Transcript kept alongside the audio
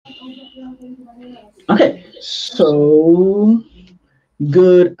Okay, so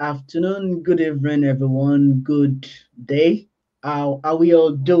good afternoon, good evening, everyone. Good day. How are we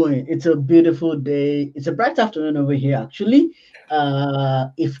all doing? It's a beautiful day. It's a bright afternoon over here, actually.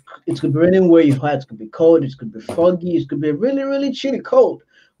 If it could be raining where you are, it could be cold, it could be foggy, it could be really, really chilly cold.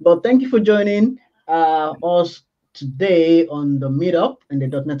 But thank you for joining us today on the meetup in the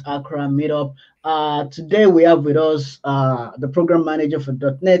 .NET Accra meetup. Today we have with us the program manager for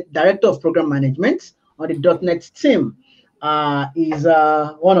 .NET, director of program management on the .NET team. Is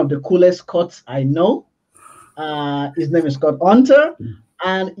one of the coolest Scots I know. His name is Scott Hunter,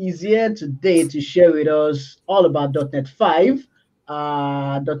 and he's here today to share with us all about .NET 5.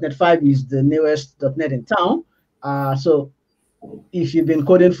 .NET 5 is the newest .NET in town. So if you've been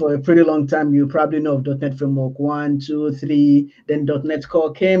coding for a pretty long time, you probably know of .NET Framework 1, 2, 3, then .NET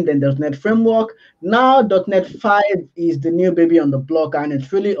Core came, then .NET Framework. Now .NET 5 is the new baby on the block, and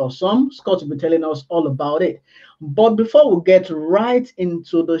it's really awesome. Scott will be telling us all about it. But before we get right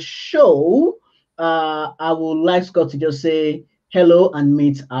into the show, I would like Scott to just say hello and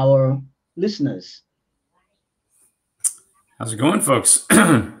meet our listeners. How's it going, folks?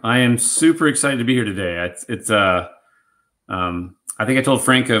 I am super excited to be here today. I think I told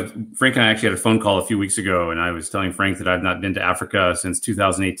Frank and I actually had a phone call a few weeks ago, and I was telling Frank that I've not been to Africa since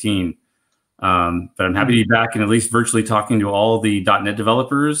 2018. But I'm happy to be back and at least virtually talking to all the .NET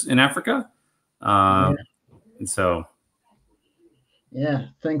developers in Africa. And so. Yeah,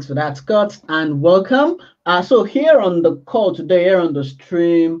 thanks for that, Scott, and welcome. So here on the call today, here on the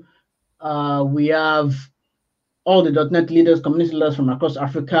stream, we have all the .NET leaders, community leaders from across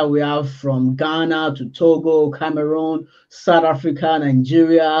Africa. We have from Ghana to Togo, Cameroon, South Africa,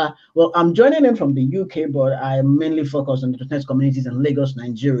 Nigeria. Well, I'm joining in from the UK, but I mainly focus on the .NET communities in Lagos,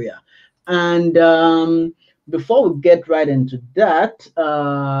 Nigeria. And before we get right into that,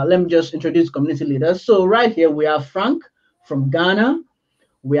 let me just introduce community leaders. So right here, we have Frank from Ghana.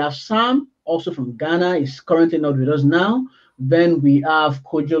 We have Sam, also from Ghana. He's currently not with us now. Then we have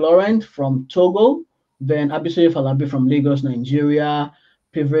Kojo Laurent from Togo. Then Abisoye Falabi from Lagos, Nigeria.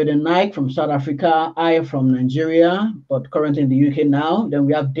 Pivrede Naik from South Africa. I from Nigeria, but currently in the UK now. Then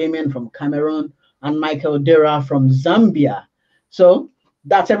we have Damien from Cameroon and Michael Dera from Zambia. So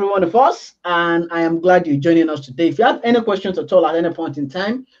that's every one of us, and I am glad you're joining us today. If you have any questions at all at any point in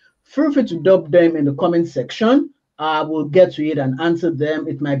time, feel free to drop them in the comment section. I will get to it and answer them.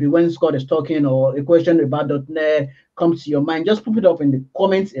 It might be when Scott is talking or a question about .NET comes to your mind. Just put it up in the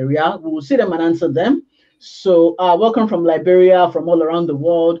comments area. We will see them and answer them. So welcome from Liberia, from all around the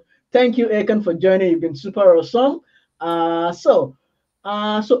world. Thank you, Aiken, for joining. You've been super awesome. So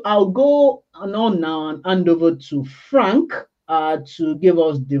I'll go on now and hand over to Frank to give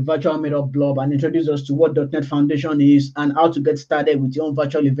us the virtual meetup blog and introduce us to what .NET Foundation is and how to get started with your own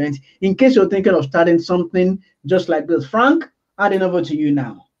virtual event. In case you're thinking of starting something just like this, Frank, handing over to you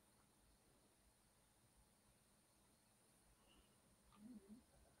now.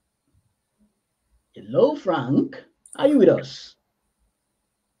 Hello, Frank. Are you with us?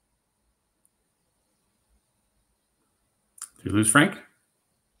 Did you lose Frank?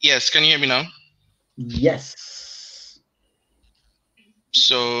 Yes, can you hear me now? Yes.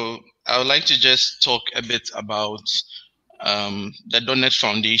 So I would like to just talk a bit about the .NET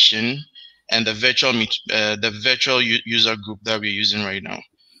Foundation and the virtual user group that we're using right now.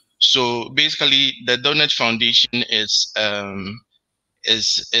 So basically, the .NET Foundation is a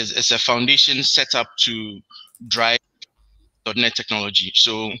foundation set up to drive .NET technology.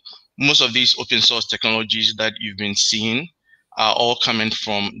 So most of these open source technologies that you've been seeing are all coming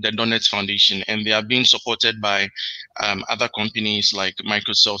from the .NET Foundation, and they are being supported by other companies like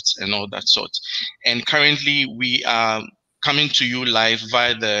Microsoft and all that sort. And currently, we are coming to you live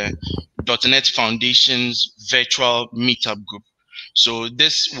via the .NET Foundation's virtual meetup group. So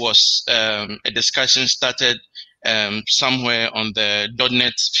this was a discussion started somewhere on the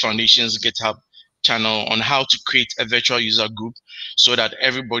 .NET Foundation's GitHub channel on how to create a virtual user group so that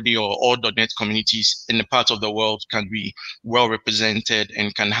everybody or all .NET communities in the part of the world can be well represented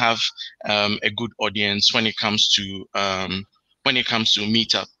and can have a good audience when it comes to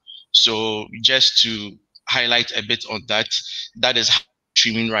meetup. So just to highlight a bit on that, that is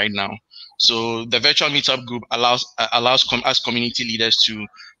streaming right now. So the virtual meetup group allows us community leaders to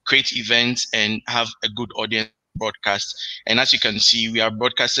create events and have a good audience broadcast. And as you can see, we are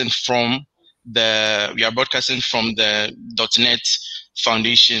broadcasting from the .NET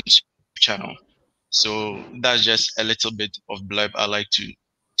Foundation channel. So that's just a little bit of blurb I like to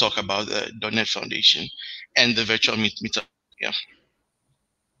talk about the .NET Foundation and the virtual meetup. Yeah.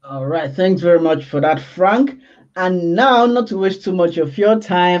 All right. Thanks very much for that, Frank. And now, not to waste too much of your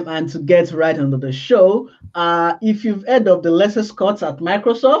time and to get right onto the show, if you've heard of the Lesser Scots at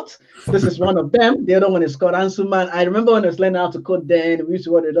Microsoft, this is one of them. The other one is Scott Ansuman. I remember when I was learning how to code then, we used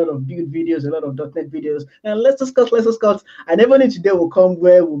to watch a lot of build videos, a lot of .NET videos. And Lesser Scots. I never knew today will come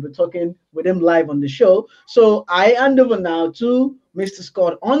where we'll be talking with him live on the show. So I hand over now to Mr.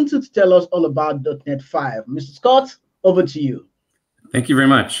 Scott Onto to tell us all about .NET 5. Mr. Scott, over to you. Thank you very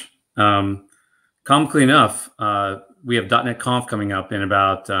much. Comically enough, we have .NET Conf coming up in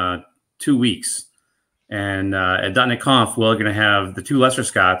about 2 weeks. And at .NET Conf, we're going to have the two lesser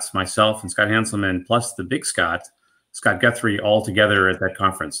Scotts, myself and Scott Hanselman, plus the big Scott, Scott Guthrie, all together at that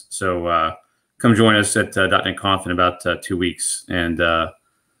conference. So come join us at .NET Conf in about 2 weeks. And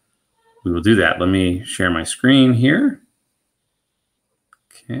we will do that. Let me share my screen here.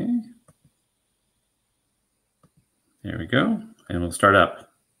 Okay. There we go. And we'll start up.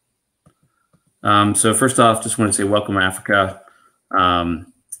 So first off, just want to say welcome to Africa.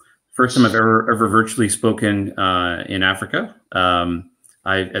 First time I've ever virtually spoken in Africa.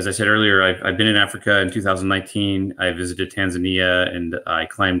 As I said earlier, I've been in Africa in 2019. I visited Tanzania and I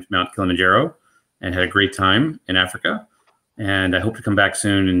climbed Mount Kilimanjaro and had a great time in Africa. And I hope to come back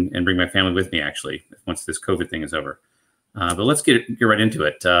soon and bring my family with me, actually, once this COVID thing is over. But let's get right into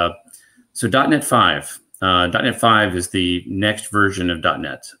it. So .NET 5. .NET 5 is the next version of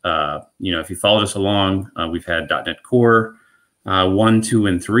 .NET. If you followed us along, we've had .NET Core 1, 2,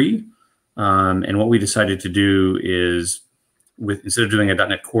 and 3. And what we decided to do is, instead of doing a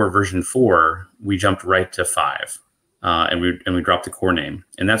 .NET Core version 4, we jumped right to 5, and we dropped the core name.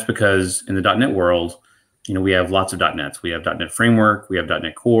 And that's because in the .NET world, we have lots of .NETs. We have .NET Framework, we have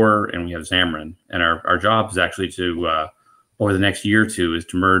 .NET Core, and we have Xamarin. And our job is actually to over the next year or two is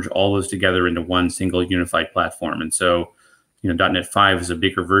to merge all those together into one single unified platform. And so, .NET 5 is a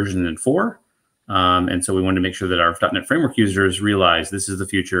bigger version than 4. And so we wanted to make sure that our .NET Framework users realize this is the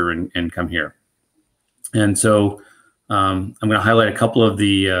future and come here. And so I'm going to highlight a couple of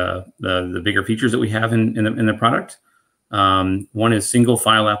the bigger features that we have in the product. One is single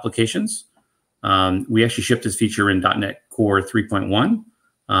file applications. We actually shipped this feature in .NET Core 3.1.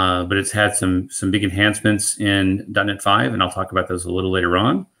 But it's had some big enhancements in .NET 5, and I'll talk about those a little later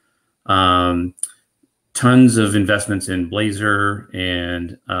on. Tons of investments in Blazor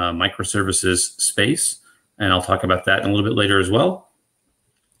and microservices space, and I'll talk about that in a little bit later as well.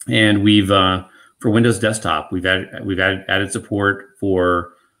 And we've for Windows Desktop, we've added support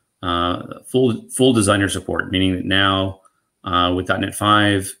for full designer support, meaning that now with .NET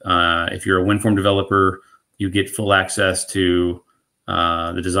 5, if you're a WinForm developer, you get full access to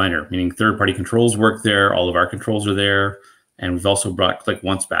the designer, meaning third-party controls work there. All of our controls are there. And we've also brought Click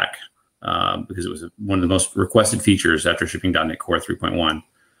Once back because it was one of the most requested features after shipping .NET Core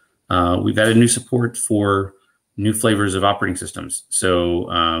 3.1. We've added new support for new flavors of operating systems.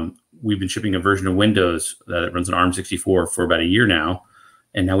 So we've been shipping a version of Windows that runs on ARM64 for about a year now.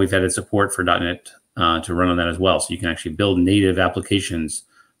 And now we've added support for .NET to run on that as well. So you can actually build native applications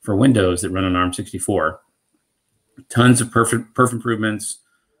for Windows that run on ARM64. Tons of perf improvements,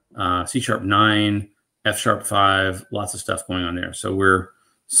 C#9, F#5, lots of stuff going on there. So we're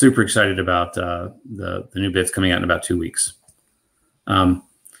super excited about the new bits coming out in about 2 weeks.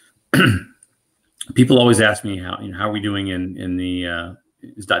 People always ask me how are we doing in the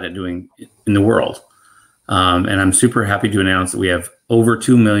is .NET doing in the world, and I'm super happy to announce that we have over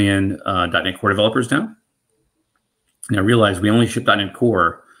 2 million .NET Core developers now. And I realize we only shipped .NET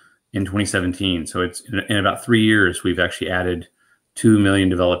Core in 2017. So it's in about 3 years, we've actually added 2 million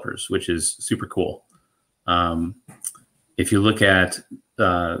developers, which is super cool. If you look at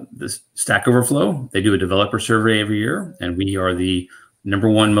this Stack Overflow, they do a developer survey every year, and we are the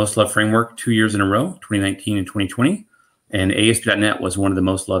 #1 most loved framework 2 years in a row, 2019 and 2020. And ASP.NET was one of the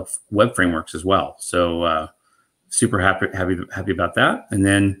most loved web frameworks as well. So super happy about that. And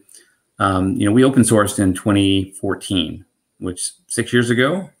then we open sourced in 2014. Which 6 years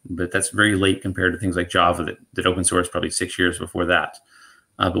ago, but that's very late compared to things like Java that open source probably 6 years before that.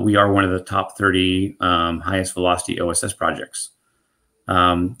 But we are one of the top 30 highest velocity OSS projects.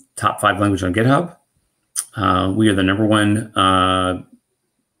 Top 5 language on GitHub. We are the #1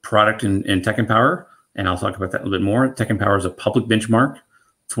 product in Tech Empower, and I'll talk about that a little bit more. Tech Empower is a public benchmark.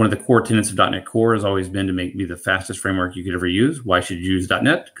 It's one of the core tenets of .NET Core has always been to be the fastest framework you could ever use. Why should you use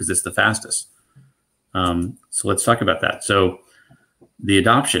 .NET? Because it's the fastest. So let's talk about that. So the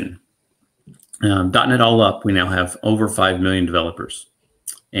adoption, .NET all up, we now have over 5 million developers.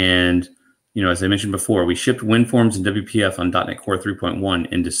 And, as I mentioned before, we shipped WinForms and WPF on .NET Core 3.1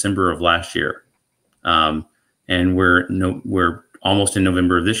 in December of last year. And we're almost in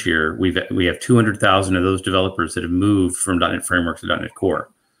November of this year, we have 200,000 of those developers that have moved from .NET Framework to .NET Core.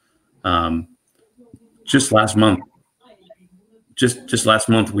 Just last month,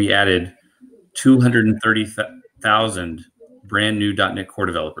 we added 230,000 brand new .NET Core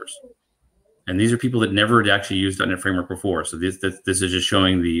developers, and these are people that never had actually used .NET Framework before. So this is just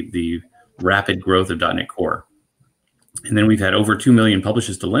showing the rapid growth of .NET Core. And then we've had over 2 million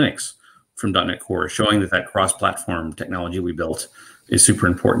publishes to Linux from .NET Core, showing that cross-platform technology we built is super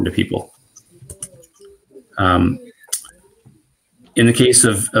important to people. In the case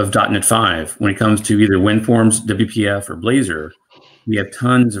of .NET 5, when it comes to either WinForms, WPF, or Blazor, we have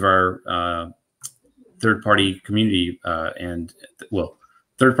tons of our third-party community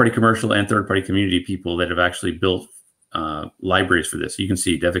third-party commercial and third-party community people that have actually built libraries for this. You can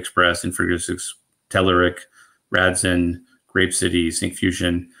see DevExpress, Infogristics, Telerik, Radzen, Grape City,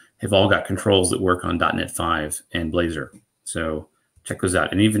 Syncfusion have all got controls that work on .NET 5 and Blazor. So check those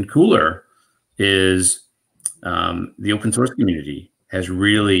out. And even cooler is the open source community has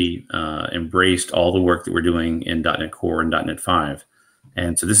really embraced all the work that we're doing in .NET Core and .NET 5.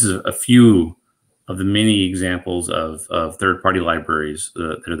 And so this is a few of the many examples of third-party libraries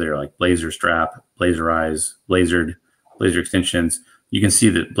that are there, like Blazor Strap, Blazorize, Blazor extensions. You can see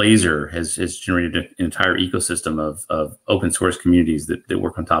that Blazor has generated an entire ecosystem of open source communities that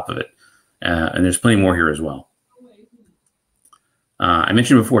work on top of it. And there's plenty more here as well. I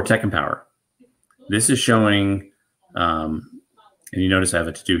mentioned before Tech Empower. This is showing, and you notice I have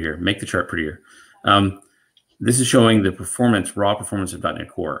a to-do here, make the chart prettier. This is showing the performance, raw performance of .NET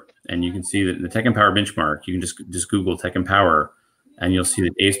Core. And you can see that in the Tech Empower benchmark, you can just Google Tech Empower, and you'll see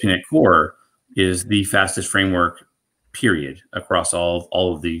that ASP.NET Core is the fastest framework, period, across all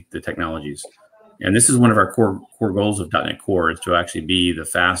of the technologies. And this is one of our core goals of .NET Core, is to actually be the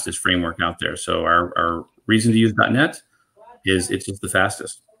fastest framework out there. So our reason to use .NET is it's just the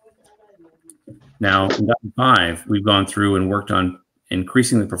fastest. Now, in .NET 5, we've gone through and worked on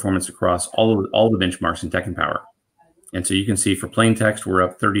increasing the performance across all the benchmarks in Tech Empower. And so you can see for plain text, we're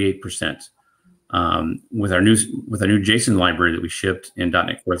up 38%. With our new JSON library that we shipped in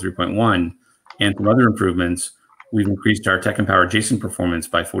 .NET Core 3.1 and some other improvements, we've increased our Tech Empower JSON performance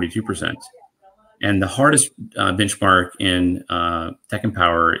by 42%. And the hardest benchmark in Tech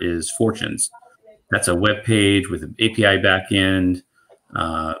Empower is Fortunes. That's a web page with an API backend.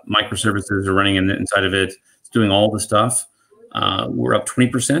 Microservices are running inside of it. It's doing all the stuff. We're up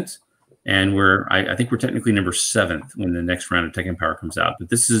 20%, and I think we're technically number 7th when the next round of Tech Empower comes out. But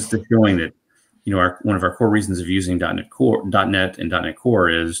this is showing that, you know, one of our core reasons of using .NET Core, .NET and .NET Core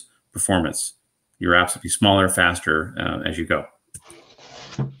is performance. Your apps will be smaller, faster as you go.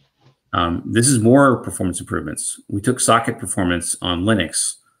 This is more performance improvements. We took socket performance on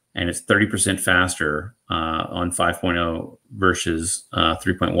Linux, and it's 30% faster on 5.0 versus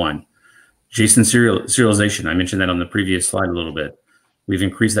 3.1. JSON serialization, I mentioned that on the previous slide a little bit. We've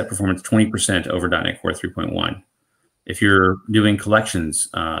increased that performance 20% over .NET Core 3.1. If you're doing collections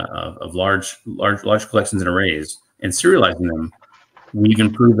of large collections and arrays and serializing them, we've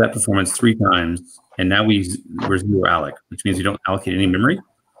improved that performance 3 times, and now we're zero alloc, which means you don't allocate any memory,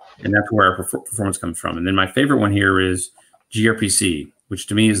 and that's where our performance comes from. And then my favorite one here is gRPC, which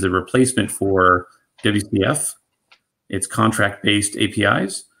to me is the replacement for WCF. It's contract-based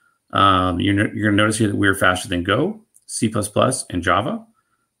APIs. You're going to notice here that we're faster than Go, C++, and Java.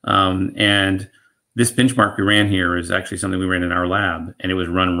 And this benchmark we ran here is actually something we ran in our lab, and it was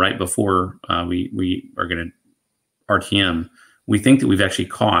run right before we are going to RTM. We think that we've actually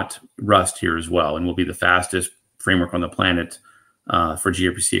caught Rust here as well, and we'll be the fastest framework on the planet for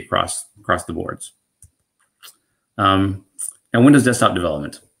gRPC across the boards. Now, Windows desktop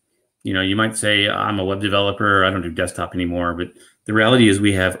development. You know, you might say, I'm a web developer, I don't do desktop anymore, but the reality is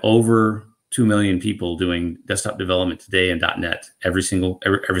we have over 2 million people doing desktop development today in .NET every single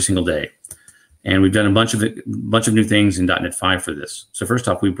day. And we've done a bunch of new things in .NET 5 for this. So first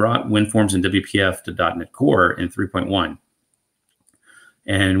off, we brought WinForms and WPF to .NET Core in 3.1.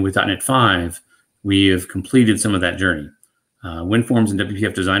 And with .NET 5, we have completed some of that journey. WinForms and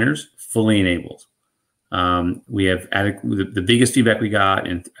WPF designers fully enabled. We have added the biggest feedback we got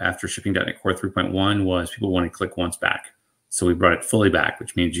after shipping .NET Core 3.1 was people want to click once back. So we brought it fully back,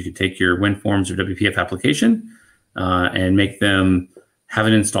 which means you could take your WinForms or WPF application and make them have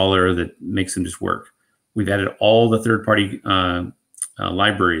an installer that makes them just work. We've added all the third-party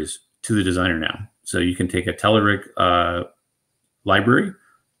libraries to the designer now. So you can take a Telerik library.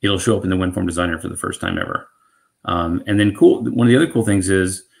 It'll show up in the WinForm designer for the first time ever. And then one of the other cool things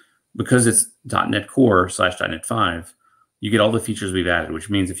is, because it's .NET Core / .NET 5, you get all the features we've added, which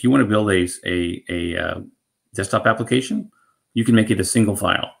means if you want to build a desktop application, you can make it a single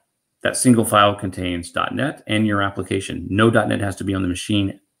file. That single file contains .NET and your application. No .NET has to be on the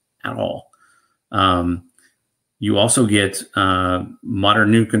machine at all. You also get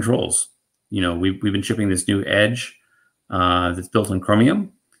modern new controls. We've been shipping this new Edge that's built on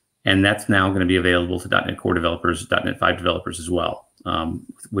Chromium, and that's now going to be available to .NET Core developers, .NET 5 developers as well,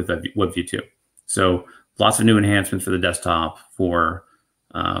 with WebView 2. So lots of new enhancements for the desktop for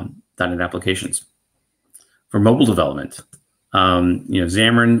 .NET applications. For mobile development,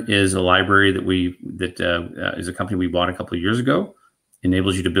 Xamarin is a library that is a company we bought a couple of years ago.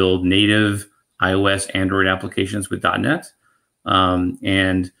 Enables you to build native iOS, Android applications with .NET.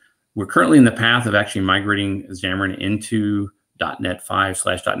 And we're currently in the path of actually migrating Xamarin into .NET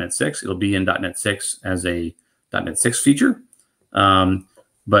 5/.NET 6. It'll be in .NET 6 as a .NET 6 feature.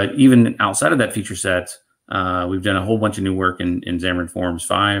 But even outside of that feature set, we've done a whole bunch of new work in Xamarin Forms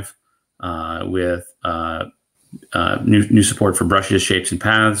 5 with new support for brushes, shapes, and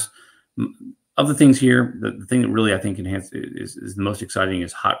paths. Of the things here, the thing that really I think is the most exciting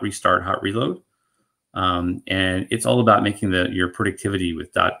is hot restart, hot reload. And it's all about making your productivity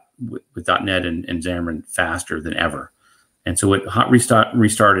with .NET and Xamarin faster than ever. And so what hot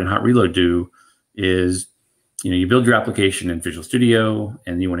restart and hot reload do is, you build your application in Visual Studio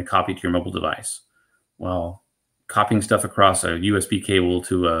and you want to copy to your mobile device. Well, copying stuff across a USB cable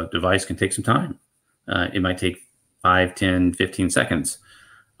to a device can take some time. It might take 5, 10, 15 seconds.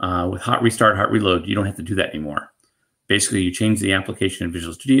 With hot restart, hot reload, you don't have to do that anymore. Basically, you change the application in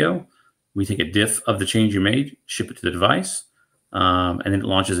Visual Studio. We take a diff of the change you made, ship it to the device, and then it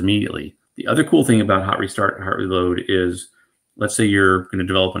launches immediately. The other cool thing about hot restart, hot reload is, let's say you're going to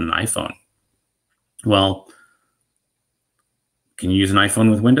develop on an iPhone. Well, can you use an iPhone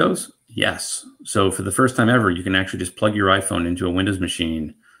with Windows? Yes. So for the first time ever, you can actually just plug your iPhone into a Windows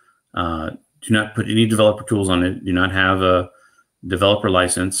machine. Do not put any developer tools on it. Do not have a developer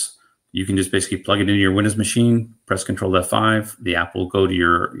license. You can just basically plug it into your Windows machine, press Control F5. The app will go to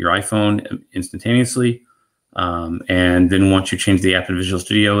your iPhone instantaneously. And then once you change the app in Visual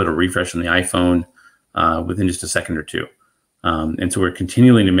Studio, it'll refresh on the iPhone within just a second or two. And so we're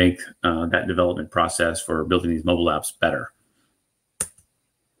continuing to make that development process for building these mobile apps better.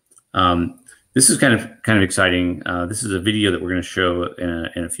 This is kind of exciting. This is a video that we're going to show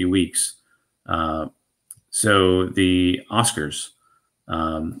in a few weeks. So the Oscars,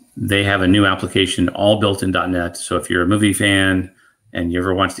 they have a new application all built in .NET. So if you're a movie fan and you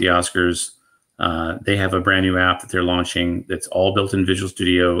ever watch the Oscars, they have a brand new app that they're launching that's all built in Visual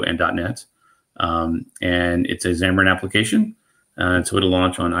Studio and .NET. And it's a Xamarin application. And so it'll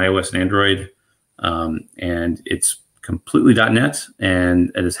launch on iOS and Android. And it's completely .NET.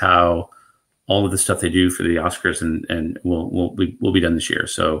 And it is how all of the stuff they do for the Oscars and will be done this year.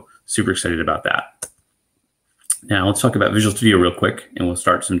 So super excited about that. Now let's talk about Visual Studio real quick, and we'll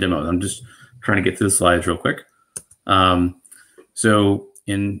start some demos. I'm just trying to get through the slides real quick. So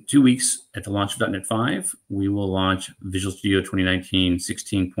in 2 weeks at the launch of .NET 5, we will launch Visual Studio 2019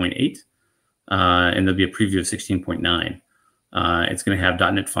 16.8, and there'll be a preview of 16.9. It's going to have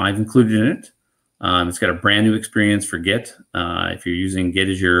 .NET 5 included in it. It's got a brand new experience for Git. If you're using Git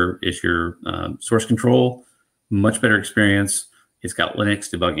as your source control, much better experience. It's got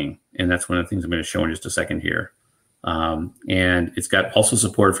Linux debugging, and that's one of the things I'm going to show in just a second here. And it's got also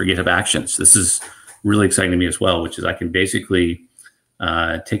support for GitHub Actions. This is really exciting to me as well, which is I can basically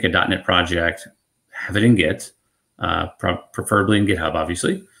take a .NET project, have it in Git, preferably in GitHub,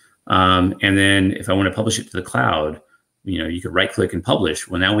 obviously. And then if I want to publish it to the cloud, you could right-click and publish.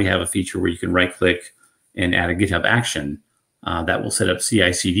 Well, now we have a feature where you can right-click and add a GitHub action that will set up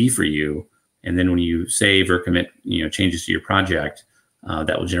CI/CD for you. And then when you save or commit, changes to your project,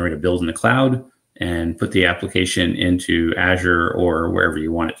 that will generate a build in the cloud and put the application into Azure or wherever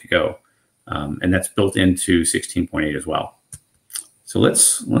you want it to go. And that's built into 16.8 as well. So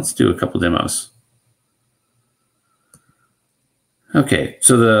let's do a couple demos. Okay,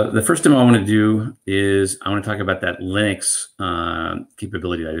 so the first demo I want to do is I want to talk about that Linux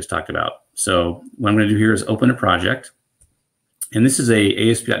capability that I just talked about. So what I'm going to do here is open a project. And this is a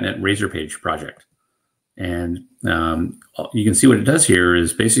ASP.NET Razor Page project. And you can see what it does here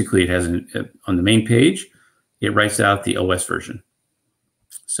is basically it has on the main page, it writes out the OS version.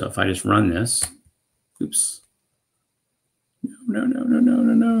 So if I just run this, oops.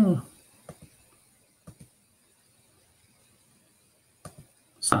 No.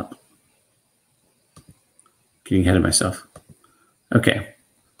 Stop. Getting ahead of myself. Okay.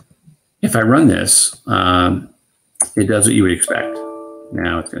 If I run this, it does what you would expect.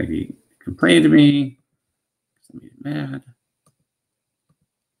 Now it's going to be complaining to me. It's going to be mad.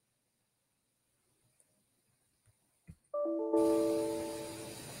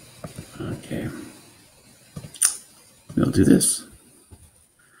 Okay. We'll do this.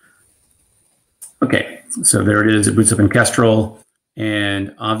 Okay, so there it is. It boots up in Kestrel.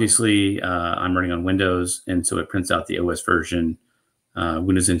 And obviously, I'm running on Windows, and so it prints out the OS version,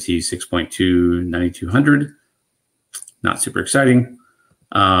 Windows NT 6.2 9200. Not super exciting.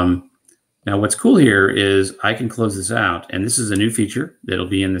 Now, what's cool here is I can close this out, and this is a new feature that'll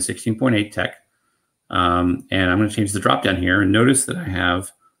be in the 16.8 tech. And I'm going to change the drop-down here, and notice that I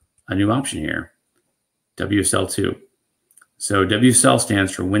have a new option here, WSL2. So WSL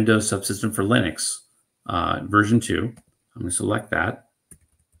stands for Windows Subsystem for Linux, version 2. I'm going to select that.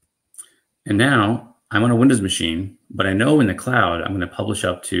 And now I'm on a Windows machine, but I know in the cloud, I'm going to publish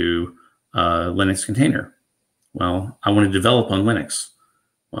up to a Linux container. Well, I want to develop on Linux.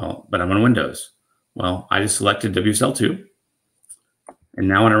 Well, but I'm on Windows. Well, I just selected WSL2. And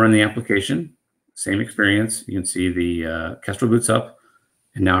now when I run the application, same experience. You can see the Kestrel boots up,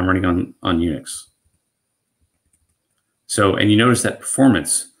 and now I'm running on Unix. So, and you notice that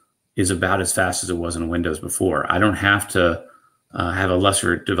performance is about as fast as it was on Windows before. I don't have to have a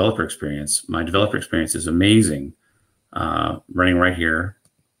lesser developer experience. My developer experience is amazing running right here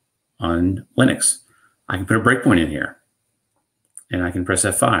on Linux. I can put a breakpoint in here, and I can press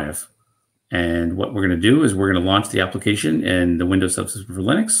F5. And what we're going to do is we're going to launch the application in the Windows Subsystem for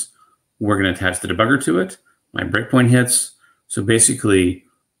Linux. We're going to attach the debugger to it. My breakpoint hits. So basically,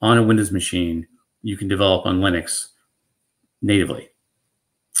 on a Windows machine, you can develop on Linux natively.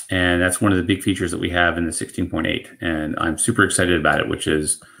 And that's one of the big features that we have in the 16.8. And I'm super excited about it, which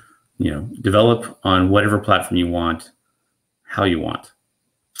is, develop on whatever platform you want, how you want.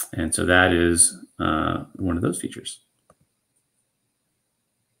 And so that is one of those features.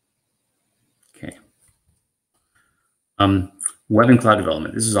 Okay. Web and cloud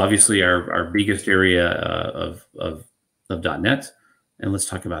development. This is obviously our biggest area of .NET. And let's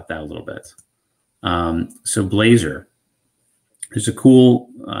talk about that a little bit. So Blazor. There's a cool,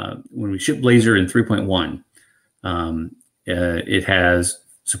 when we ship Blazor in 3.1, it has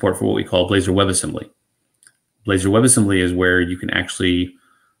support for what we call Blazor WebAssembly. Blazor WebAssembly is where you can actually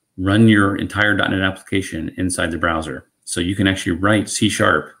run your entire .NET application inside the browser. So you can actually write C#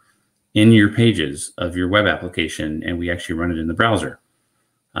 in your pages of your web application, and we actually run it in the browser.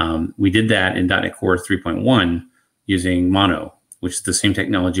 We did that in .NET Core 3.1 using Mono, which is the same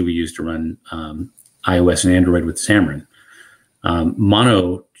technology we use to run iOS and Android with Xamarin.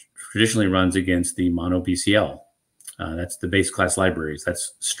 Mono traditionally runs against the Mono BCL. That's the base class libraries.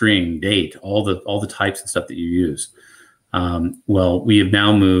 That's string, date, all the types and stuff that you use. Well, we have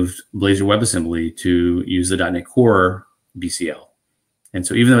now moved Blazor WebAssembly to use the .NET Core BCL. And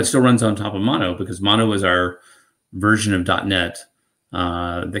so even though it still runs on top of Mono, because Mono is our version of .NET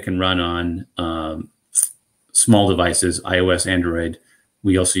that can run on small devices, iOS, Android,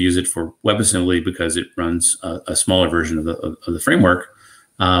 we also use it for WebAssembly because it runs a smaller version of the framework,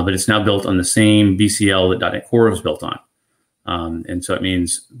 but it's now built on the same BCL that .NET Core was built on. And so it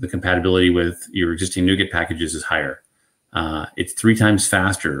means the compatibility with your existing NuGet packages is higher. It's 3 times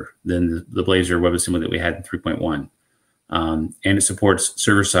faster than the Blazor WebAssembly that we had in 3.1. And it supports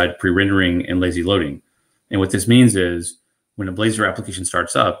server-side pre-rendering and lazy loading. And what this means is when a Blazor application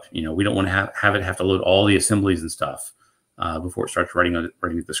starts up, we don't want to have to load all the assemblies and stuff before it starts writing at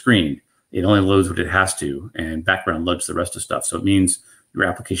the screen. It only loads what it has to, and background loads the rest of stuff. So it means your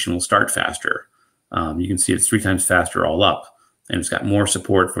application will start faster. You can see it's 3 times faster all up, and it's got more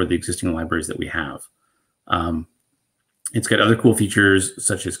support for the existing libraries that we have. It's got other cool features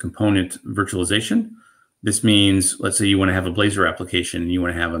such as component virtualization. This means, let's say you want to have a Blazor application and you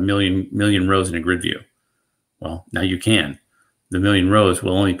want to have a million rows in a grid view. Well, now you can. The million rows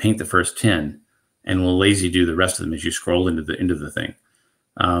will only paint the first 10 and will lazy do the rest of them as you scroll into the thing.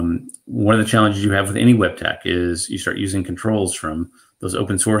 One of the challenges you have with any web tech is you start using controls from those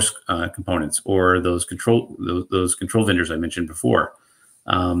open source components or those control vendors I mentioned before.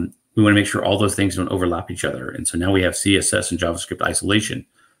 We want to make sure all those things don't overlap each other. And so now we have CSS and JavaScript isolation.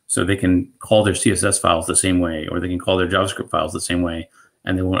 So they can call their CSS files the same way, or they can call their JavaScript files the same way,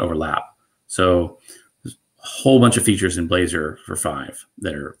 and they won't overlap. So there's a whole bunch of features in Blazor for 5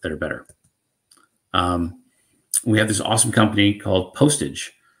 that are better. We have this awesome company called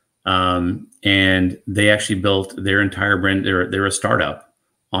Postage, and they actually built their entire brand. They're a startup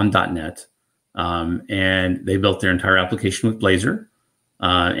on .NET, and they built their entire application with Blazor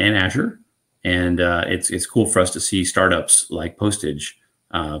and Azure. And it's cool for us to see startups like Postage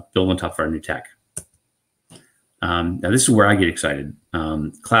build on top of our new tech. Now this is where I get excited.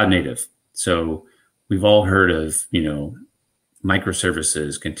 Cloud native. So we've all heard of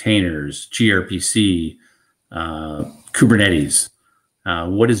microservices, containers, gRPC, Kubernetes.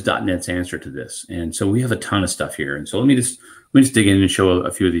 What is .NET's answer to this? And so we have a ton of stuff here. And so let me just dig in and show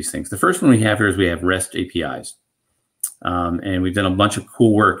a few of these things. The first one we have here is we have REST APIs. And we've done a bunch of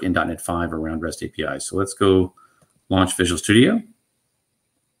cool work in .NET 5 around REST APIs. So let's go launch Visual Studio.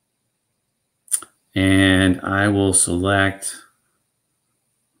 And I will select,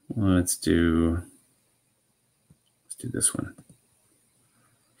 let's do this one.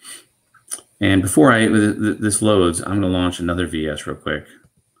 And before this loads, I'm going to launch another VS real quick.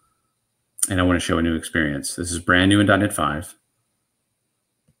 And I want to show a new experience. This is brand new in .NET 5.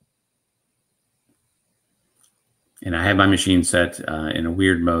 And I have my machine set in a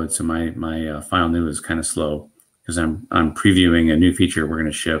weird mode, so my file new is kind of slow because I'm previewing a new feature we're going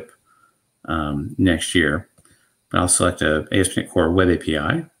to ship next year. But I'll select a ASP.NET Core Web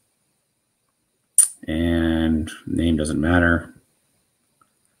API, and name doesn't matter.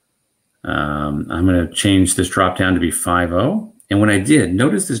 I'm going to change this dropdown to be 5.0. And when I did,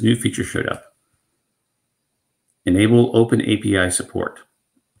 notice this new feature showed up. Enable Open API support.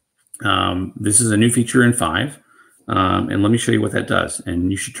 This is a new feature in 5. And let me show you what that does.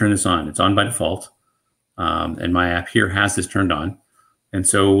 And you should turn this on. It's on by default. And my app here has this turned on. And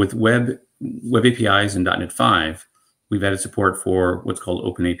so with web APIs in .NET 5, we've added support for what's called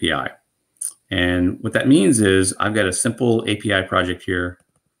Open API. And what that means is I've got a simple API project here.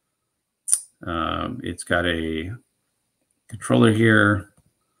 It's got a controller here.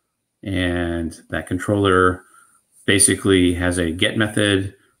 And that controller basically has a get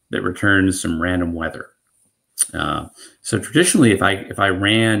method that returns some random weather. So traditionally, if I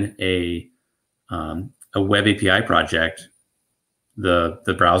ran a web API project,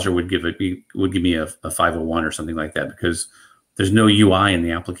 the browser would give me a 501 or something like that because there's no UI in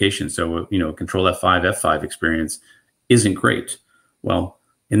the application. So Control F5 F5 experience isn't great. Well,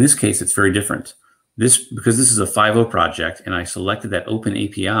 in this case, it's very different. Because this is a 5.0 project, and I selected that Open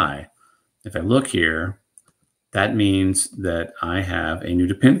API. If I look here, that means that I have a new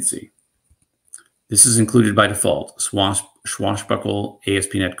dependency. This is included by default, Swashbuckle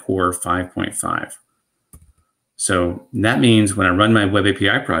ASP.NET Core 5.5. So that means when I run my web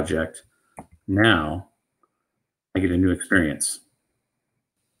API project, now I get a new experience.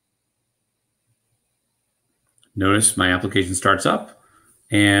 Notice my application starts up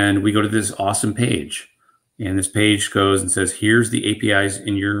and we go to this awesome page. And this page goes and says, here's the APIs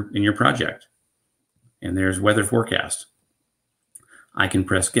in your project. And there's weather forecast. I can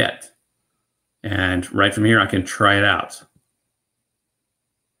press get. And right from here, I can try it out.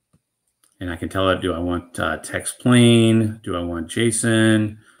 And I can tell it, do I want text plain? Do I want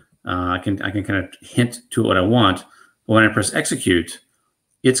JSON? I can kind of hint to what I want. But when I press execute,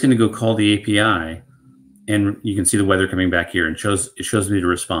 it's going to go call the API. And you can see the weather coming back here and it shows me the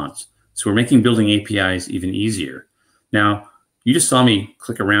response. So we're making building APIs even easier. Now, you just saw me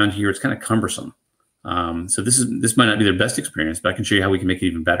click around here. It's kind of cumbersome. So this might not be their best experience, but I can show you how we can make it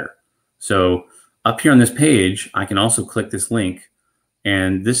even better. So up here on this page, I can also click this link,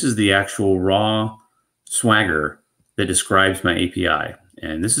 and this is the actual raw Swagger that describes my API.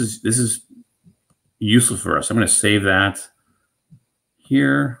 And this is useful for us. I'm going to save that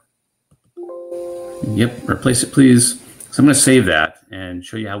here. Yep, replace it, please. So I'm going to save that and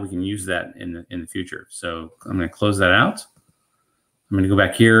show you how we can use that in the future. So I'm going to close that out. I'm going to go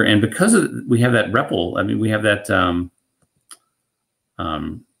back here, and because we have that REPL, I mean, we have that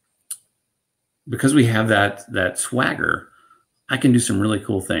because we have that Swagger, I can do some really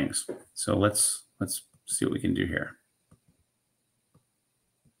cool things. So let's see what we can do here.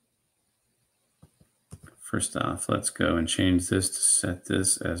 First off, let's go and change this to set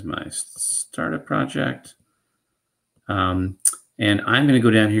this as my startup project. And I'm going to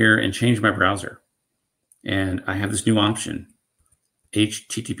go down here and change my browser. And I have this new option,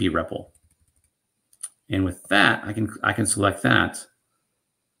 HTTP REPL. And with that, I can select that.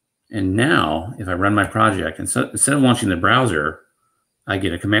 And now, if I run my project, instead of launching the browser, I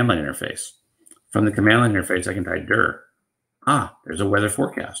get a command line interface. From the command line interface, I can type dir. There's a weather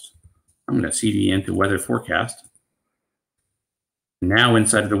forecast. I'm going to CD into weather forecast. Now,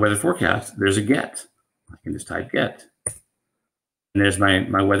 inside of the weather forecast, there's a get. I can just type get. And there's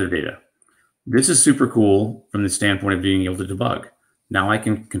my weather data. This is super cool from the standpoint of being able to debug. Now I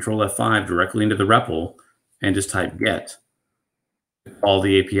can Control F5 directly into the REPL and just type get. Call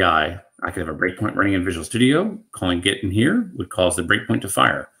the API. I could have a breakpoint running in Visual Studio. Calling get in here would cause the breakpoint to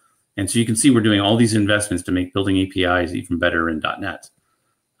fire. And so you can see we're doing all these investments to make building APIs even better in .NET.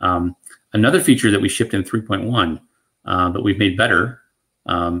 Another feature that we shipped in 3.1, but we've made better,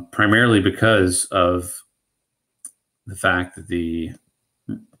 primarily because of the fact that the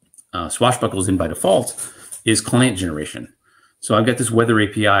Swashbuckle is in by default, is client generation. So I've got this weather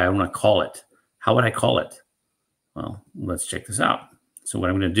API. I want to call it. How would I call it? Well, let's check this out. So what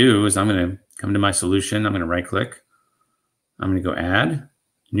I'm going to do is I'm going to come to my solution. I'm going to right click. I'm going to go add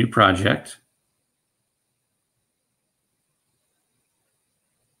new project.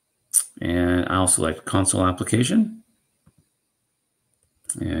 And I'll select console application.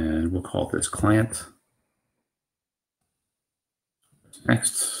 And we'll call this client.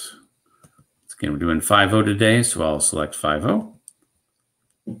 Next. Again, we're doing 5.0 today, so I'll select 5.0.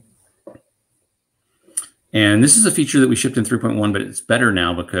 And this is a feature that we shipped in 3.1, but it's better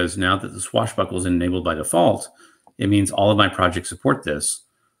now because now that the swashbuckle is enabled by default, it means all of my projects support this.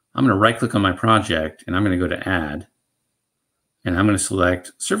 I'm going to right click on my project and I'm going to go to add, and I'm going to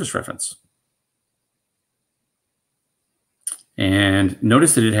select service reference. And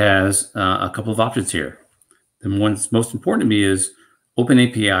notice that it has a couple of options here. The one that's most important to me is Open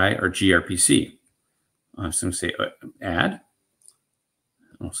API or gRPC. So I'm going to say add.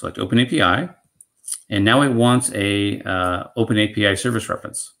 I'll select Open API. And now it wants a Open API service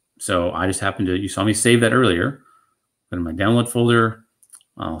reference. So I just happened to, you saw me save that earlier. Go to my download folder.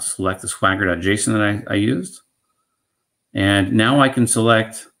 I'll select the swagger.json that I used. And now I can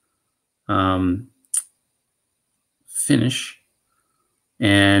select finish.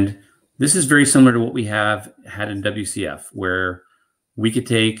 And this is very similar to what we had in WCF, where we could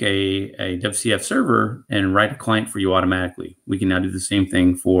take a WCF server and write a client for you automatically. We can now do the same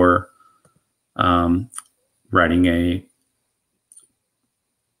thing for writing a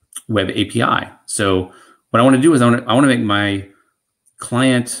web API. So what I want to do is I want to make my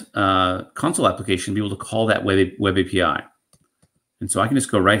client console application be able to call that web API. And so I can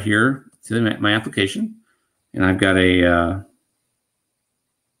just go right here to my application, and I've got a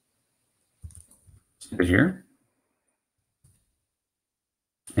snippet here.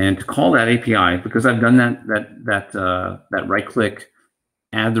 And to call that API, because I've done that right click,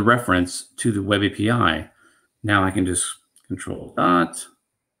 add the reference to the web API. Now I can just control dot.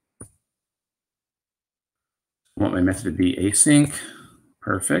 I want my method to be async.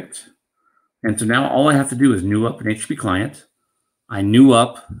 Perfect. And so now all I have to do is new up an HTTP client. I new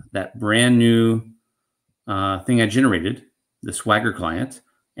up that brand new thing I generated, the Swagger client.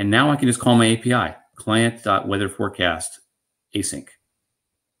 And now I can just call my API, client.weatherforecast async.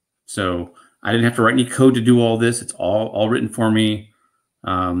 So I didn't have to write any code to do all this. It's all written for me.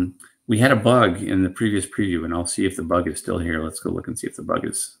 We had a bug in the previous preview, and I'll see if the bug is still here. Let's go look and see if the bug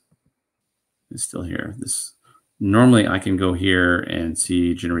is still here. Normally I can go here and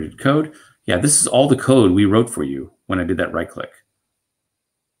see generated code. Yeah, this is all the code we wrote for you when I did that right click.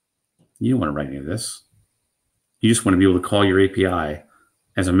 You don't want to write any of this. You just want to be able to call your API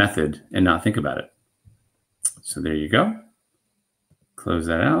as a method and not think about it. So there you go. Close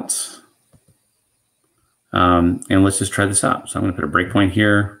that out. And let's just try this out. So I'm going to put a breakpoint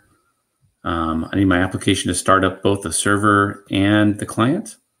here. I need my application to start up both the server and the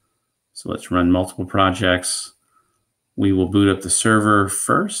client. So let's run multiple projects. We will boot up the server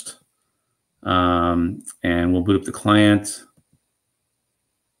first, and we'll boot up the client,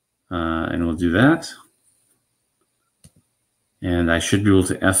 and we'll do that. And I should be able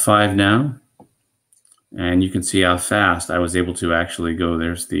to F5 now. And you can see how fast I was able to actually go.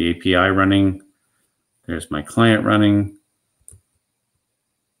 There's the API running. There's my client running.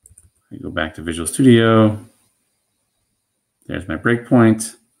 I go back to Visual Studio. There's my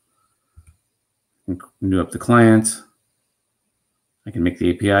breakpoint. New up the client. I can make the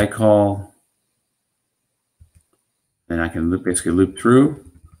API call. Then I can basically loop through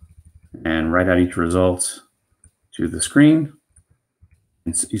and write out each result to the screen.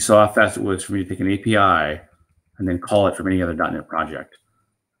 And so you saw how fast it was for me to take an API and then call it from any other .NET project.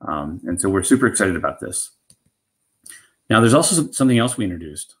 And so we're super excited about this. Now, there's also something else we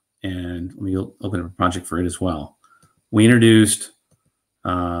introduced, and let me open up a project for it as well. We introduced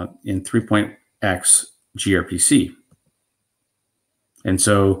in 3.x gRPC. And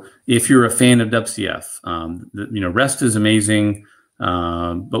so if you're a fan of WCF, REST is amazing,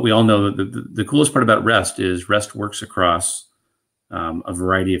 but we all know that the coolest part about REST is REST works across a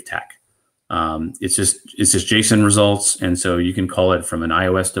variety of tech. It's just JSON results, and so you can call it from an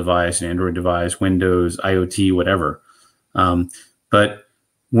iOS device, an Android device, Windows, IoT, whatever. But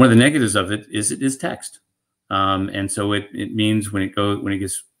one of the negatives of it is text, and so it means when it goes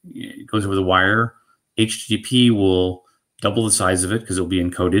over the wire, HTTP will double the size of it because it'll be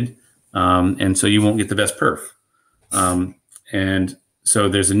encoded, and so you won't get the best perf. And so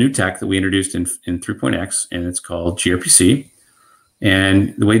there's a new tech that we introduced in 3.x, and it's called gRPC.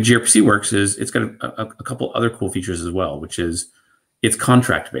 And the way gRPC works is it's got a couple other cool features as well, which is it's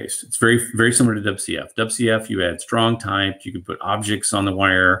contract based. It's very similar to WCF. WCF, you had strong typed, you could put objects on the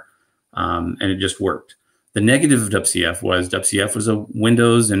wire, and it just worked. The negative of WCF was a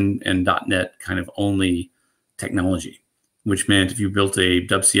Windows and .NET kind of only technology, which meant if you built a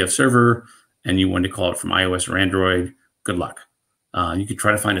WCF server and you wanted to call it from iOS or Android, good luck. You could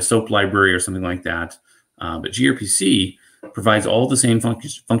try to find a SOAP library or something like that. But gRPC provides all the same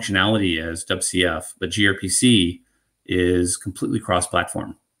functionality as WCF, but gRPC is completely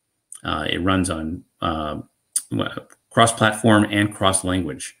cross-platform. It runs on cross-platform and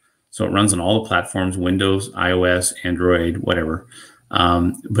cross-language. So it runs on all the platforms, Windows, iOS, Android, whatever.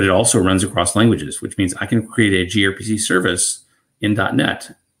 But it also runs across languages, which means I can create a gRPC service in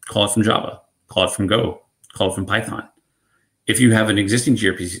 .NET, call it from Java, call it from Go, call it from Python. If you have an existing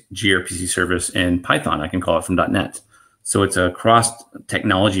gRPC service in Python, I can call it from .NET. So it's a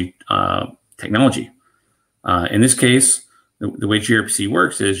cross-technology technology. In this case, the way gRPC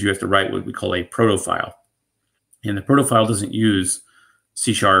works is you have to write what we call a proto file. And the proto file doesn't use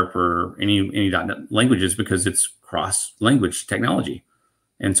C# or any .NET languages because it's cross-language technology.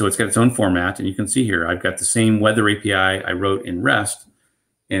 And so it's got its own format. And you can see here, I've got the same weather API I wrote in REST.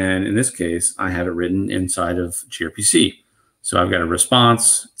 And in this case, I have it written inside of gRPC. So I've got a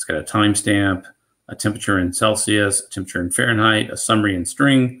response, it's got a timestamp, a temperature in Celsius, a temperature in Fahrenheit, a summary in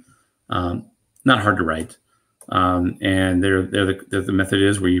string. Not hard to write. And the method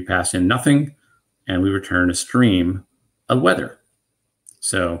is where you pass in nothing and we return a stream of weather.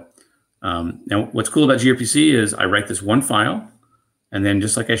 So now what's cool about gRPC is I write this one file, and then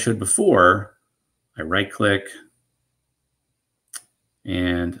just like I showed before, I right click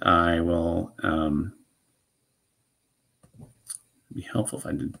and I will be helpful if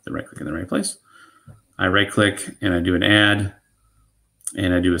I did the right click in the right place. I right click and I do an add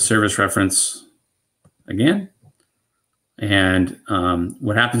and I do a service reference again. And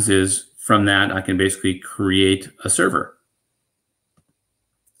what happens is from that, I can basically create a server.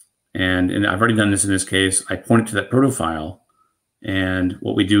 And I've already done this in this case. I point it to that proto file. And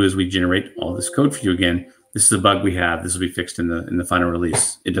what we do is we generate all this code for you again. This is a bug we have. This will be fixed in the final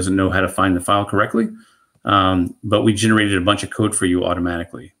release. It doesn't know how to find the file correctly, but we generated a bunch of code for you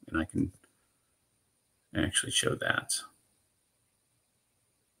automatically. And I can actually show that.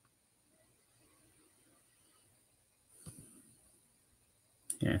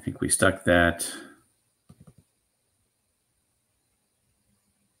 Yeah, I think we stuck that.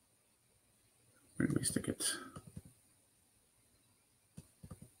 Where did we stick it?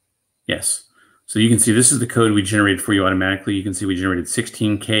 Yes. So you can see this is the code we generated for you automatically. You can see we generated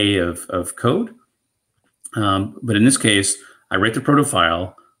 16K of code. But in this case, I write the proto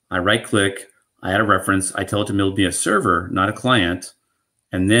file, I right click, I add a reference, I tell it to build me a server, not a client.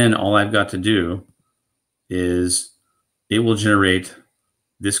 And then all I've got to do is it will generate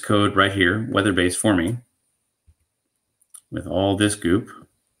this code right here, weather-based for me, with all this goop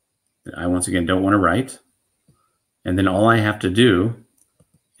that I, once again, don't want to write. And then all I have to do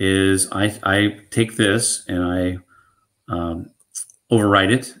is I take this and I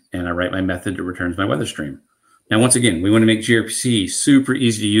overwrite it, and I write my method that returns my weather stream. Now, once again, we want to make gRPC super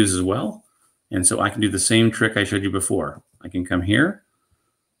easy to use as well. And so I can do the same trick I showed you before. I can come here,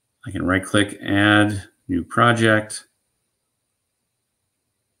 I can right click, add new project.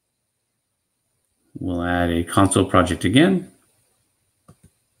 We'll add a console project again.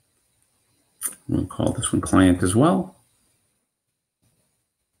 We'll call this one client as well.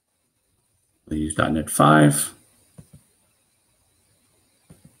 We'll use .NET 5.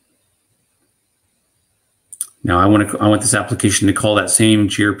 Now I want this application to call that same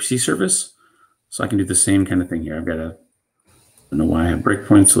gRPC service. So I can do the same kind of thing here. I've got I don't know why I have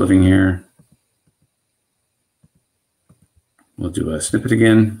breakpoints living here. We'll do a snippet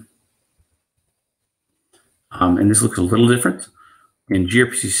again. And this looks a little different. In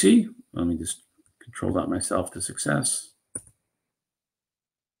gRPC, let me just control that myself to success.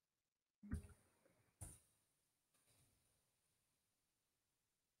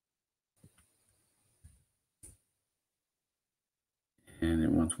 And it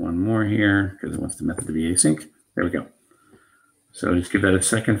wants one more here because it wants the method to be async. There we go. So just give that a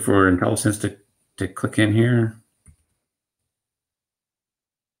second for IntelliSense to click in here.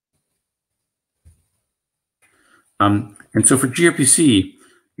 And so for gRPC,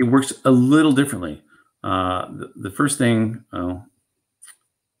 it works a little differently. The first thing, I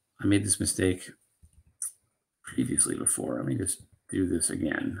made this mistake previously before. Let me just do this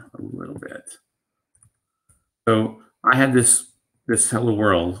again a little bit. So I had this Hello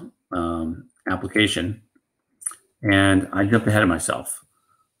World application, and I jumped ahead of myself.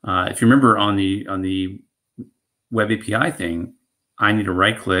 If you remember on the Web API thing, I need to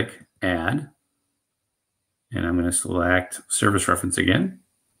right click, add, and I'm going to select service reference again.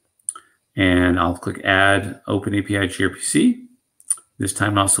 And I'll click add open API gRPC. This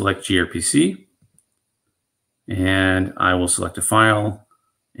time I'll select gRPC and I will select a file.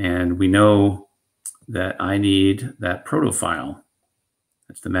 And we know that I need that proto file.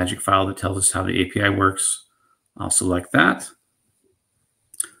 That's the magic file that tells us how the API works. I'll select that.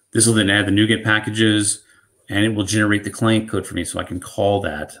 This will then add the NuGet packages and it will generate the client code for me so I can call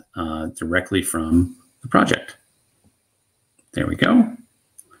that directly from the project. There we go.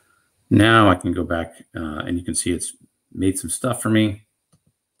 Now I can go back and you can see it's made some stuff for me.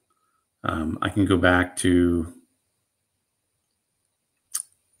 I can go back to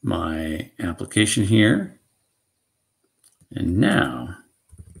my application here. And now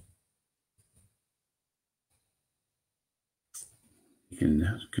we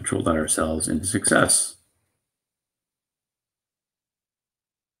can control that ourselves into success.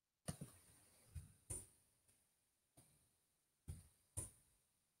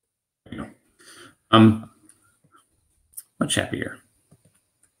 There we go. Much happier.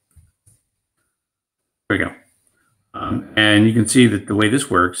 There we go. And you can see that the way this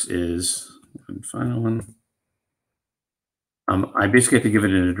works is, final one. I basically have to give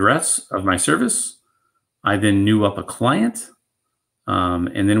it an address of my service. I then new up a client.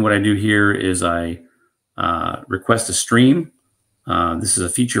 And then what I do here is I request a stream. This is a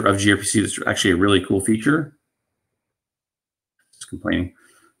feature of gRPC that's actually a really cool feature. Just complaining.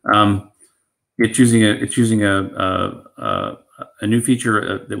 It's using a new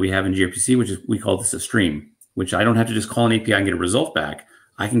feature that we have in gRPC, which is, we call this a stream, which I don't have to just call an API and get a result back.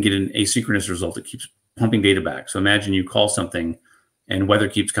 I can get an asynchronous result that keeps pumping data back. So imagine you call something and weather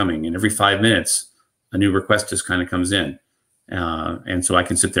keeps coming, and every 5 minutes, a new request just kind of comes in. And so I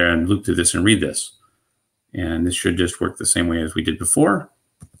can sit there and loop through this and read this. And this should just work the same way as we did before.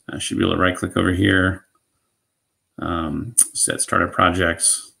 I should be able to right click over here, set startup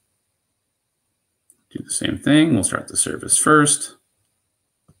projects, do the same thing. We'll start the service first.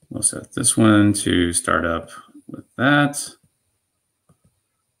 We'll set this one to start up with that.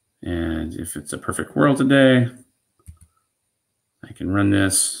 And if it's a perfect world today, I can run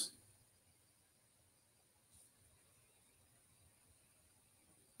this.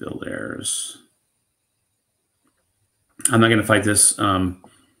 Build errors. I'm not going to fight this.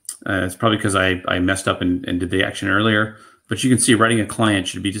 It's probably because I messed up and did the action earlier. But you can see writing a client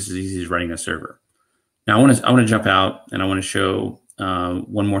should be just as easy as writing a server. Now I want to jump out and I want to show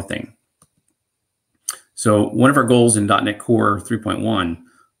one more thing. So one of our goals in .NET Core 3.1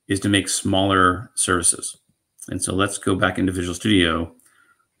 is to make smaller services. And so let's go back into Visual Studio.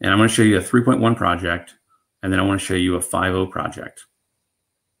 And I'm going to show you a 3.1 project. And then I want to show you a 5.0 project.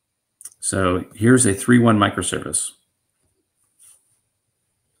 So here's a 3.1 microservice.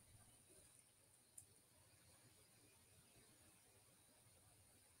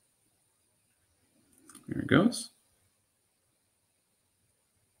 Here it goes.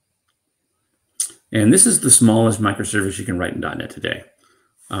 And this is the smallest microservice you can write in .NET today.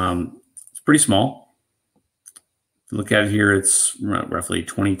 It's pretty small. If you look at it here, it's roughly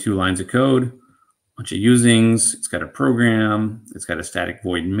 22 lines of code, a bunch of usings. It's got a program. It's got a static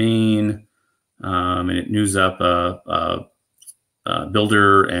void main, and it news up a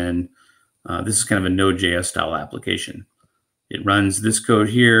builder. And this is kind of a Node.js style application. It runs this code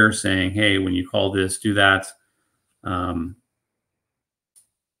here saying, hey, when you call this, do that.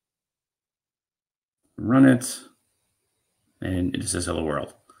 Run it, and it just says hello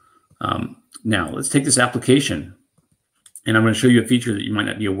world. Now let's take this application, and I'm going to show you a feature that you might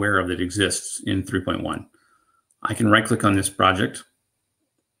not be aware of that exists in 3.1. I can right click on this project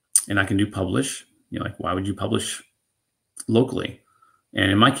and I can do publish. You know, like, why would you publish locally?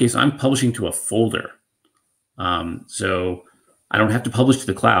 And in my case, I'm publishing to a folder. So I don't have to publish to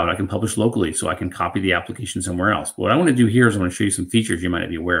the cloud. I can publish locally, so I can copy the application somewhere else. But what I want to do here is I want to show you some features you might not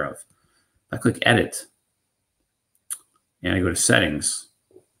be aware of. I click edit and I go to settings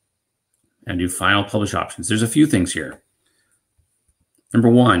and do final publish options. There's a few things here. Number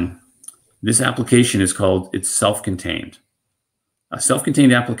one, this application is called, it's self-contained. A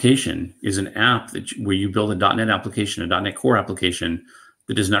self-contained application is an app where you build a .NET application, a .NET Core application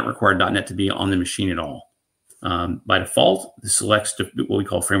that does not require .NET to be on the machine at all. By default, this selects what we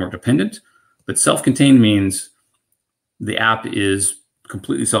call framework dependent, but self-contained means the app is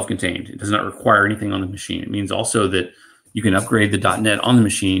completely self-contained. It does not require anything on the machine. It means also that you can upgrade the .NET on the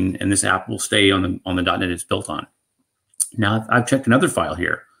machine, and this app will stay on the .NET it's built on. Now, I've checked another file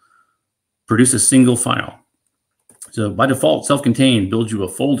here. Produce a single file. So by default, self-contained builds you a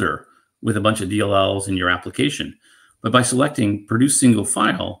folder with a bunch of DLLs in your application. But by selecting produce single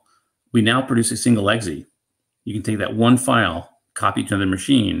file, we now produce a single exe. You can take that one file, copy it to another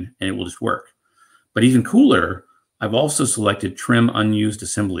machine, and it will just work. But even cooler, I've also selected trim unused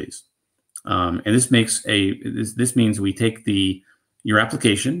assemblies. And this means we take your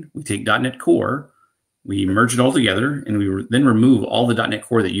application, we take .NET Core, we merge it all together, and we then remove all the .NET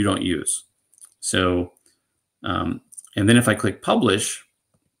Core that you don't use. So, and then if I click Publish,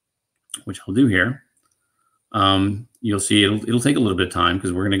 which I'll do here, you'll see it'll take a little bit of time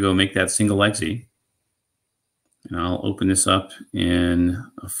because we're going to go make that single exe. And I'll open this up in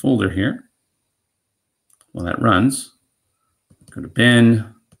a folder here. While that runs, go to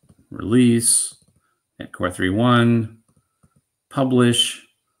bin, release, .NET Core 3.1, publish,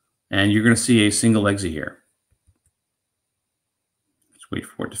 and you're going to see a single exe here. Let's wait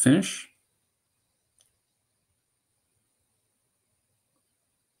for it to finish.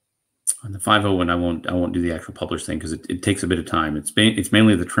 On the 5.0 one, I won't do the actual publish thing because it takes a bit of time. It's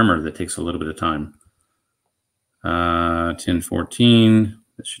mainly the trimmer that takes a little bit of time. 10.14,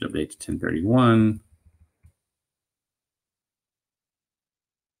 that should update to 10.31.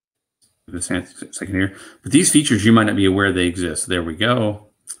 A second here, but these features you might not be aware they exist. There we go,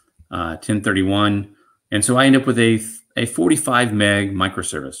 10.31, and so I end up with a 45 meg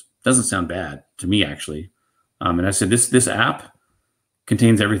microservice. Doesn't sound bad to me actually, and I said this app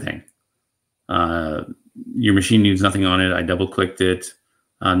contains everything. Your machine needs nothing on it. I double clicked it.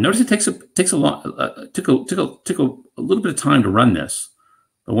 Notice it took a little bit of time to run this,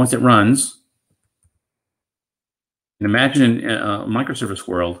 but once it runs, and imagine in a microservice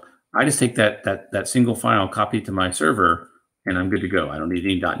world. I just take that single file, copy it to my server, and I'm good to go. I don't need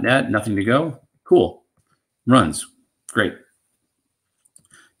any .NET, nothing to go. Cool. Runs. Great.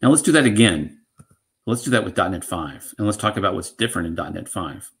 Now let's do that again. Let's do that with .NET 5, and let's talk about what's different in .NET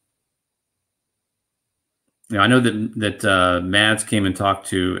 5. Now I know that Mads came and talked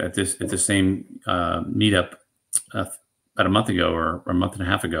to at the same meetup about a month ago or a month and a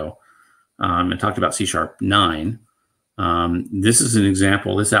half ago, and talked about C#9. This is an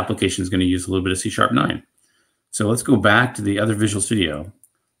example. This application is going to use a little bit of C#9. So let's go back to the other Visual Studio.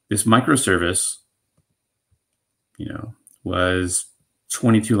 This microservice, was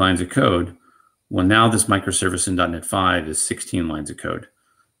 22 lines of code. Well, now this microservice in .NET 5 is 16 lines of code.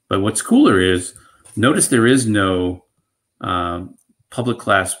 But what's cooler is, notice there is no public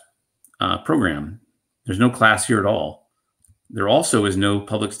class program. There's no class here at all. There also is no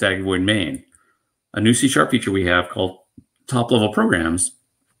public static void main. A new C# feature we have called top level programs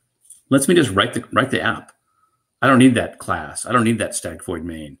lets me just write the app. I don't need that class. I don't need that static void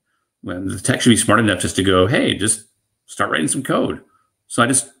main. Well, the tech should be smart enough just to go, hey, just start writing some code. So I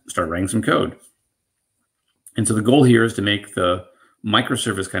just start writing some code. And so the goal here is to make the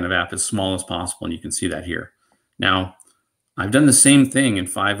microservice kind of app as small as possible. And you can see that here. Now, I've done the same thing in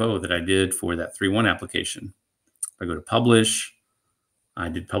 5.0 that I did for that 3.1 application. I go to publish. I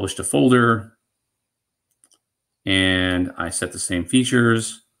did publish to folder. And I set the same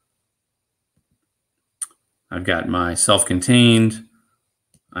features. I've got my self-contained.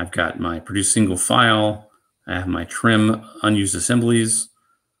 I've got my produce single file. I have my trim unused assemblies.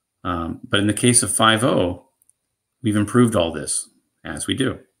 But in the case of 5.0, we've improved all this as we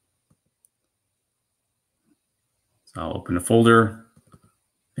do. So I'll open a folder,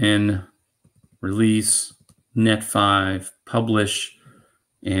 bin, release, .NET 5, publish.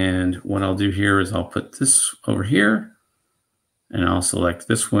 And what I'll do here is I'll put this over here, and I'll select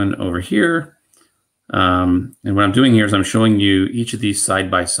this one over here. And what I'm doing here is I'm showing you each of these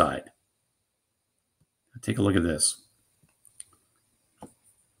side by side. Take a look at this.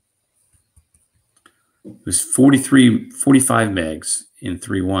 It was 45 megs in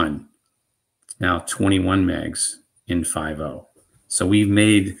 3.1. It's now 21 megs in 5.0. So we've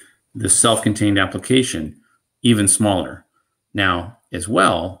made the self-contained application even smaller. Now, as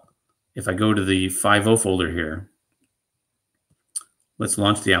well, if I go to the 5.0 folder here, let's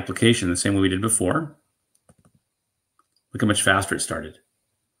launch the application the same way we did before. Look how much faster it started.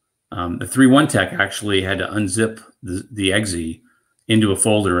 The 3.1 tech actually had to unzip the exe into a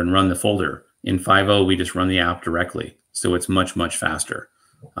folder and run the folder. In 5.0, we just run the app directly. So it's much, much faster.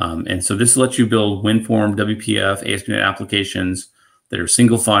 And so this lets you build WinForm, WPF, ASP.NET applications that are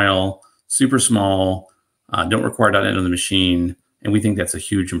single file, super small, don't require .NET on the machine. And we think that's a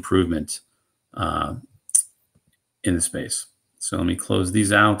huge improvement in the space. So let me close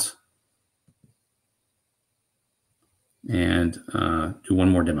these out and do one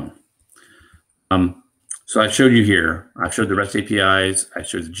more demo. So I showed you here, I showed the REST APIs, I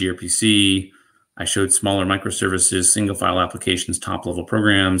showed the gRPC, I showed smaller microservices, single file applications, top level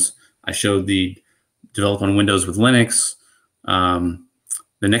programs. I showed the develop on Windows with Linux. The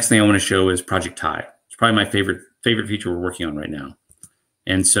next thing I want to show is Project Tie. It's probably my favorite feature we're working on right now.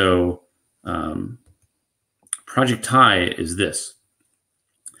 And so Project Tie is this.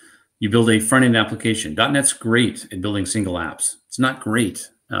 You build a front-end application. .NET's great at building single apps. It's not great,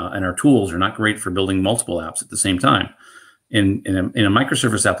 and our tools are not great for building multiple apps at the same time. In a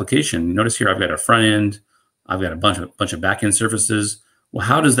microservice application, notice here I've got a front end, I've got a bunch of back end services. Well,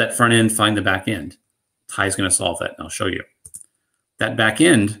 how does that front end find the back end? Tie is going to solve that, and I'll show you. That back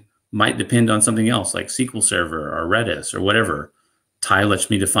end might depend on something else like SQL Server or Redis or whatever. Tie lets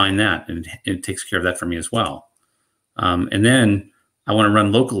me define that, and it takes care of that for me as well. And then I want to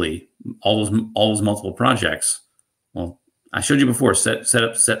run locally all those multiple projects. Well, I showed you before, set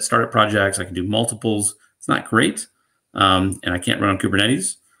startup projects. I can do multiples. It's not great. And I can't run on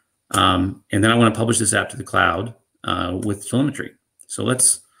Kubernetes. And then I want to publish this app to the cloud with telemetry. So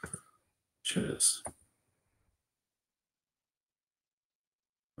let's show this.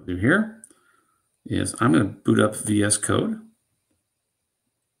 What I'll do here is I'm going to boot up VS Code.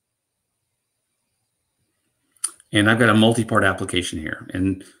 And I've got a multi-part application here.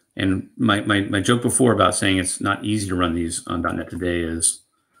 And my joke before about saying it's not easy to run these on .NET today is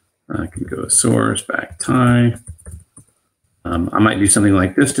I can go source, back tie. I might do something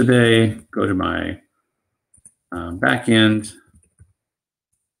like this today, go to my backend,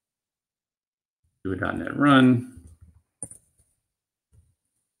 do a .NET run,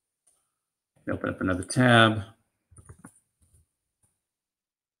 open up another tab.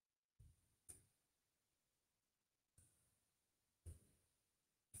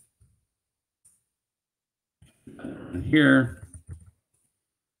 And here,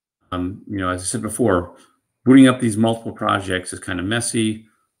 as I said before, booting up these multiple projects is kind of messy.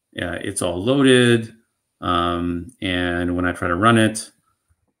 It's all loaded. And when I try to run it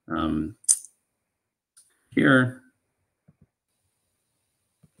here,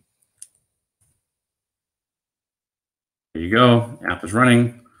 there you go. App is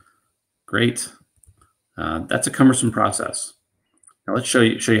running. Great. That's a cumbersome process. Now let's show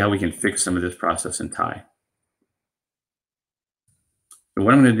you how we can fix some of this process in Tie. So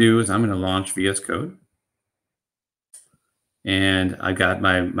what I'm going to do is I'm going to launch VS Code. And I've got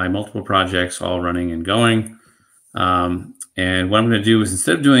my multiple projects all running and going. And what I'm going to do is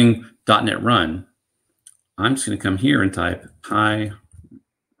instead of doing .NET Run, I'm just going to come here and type Tie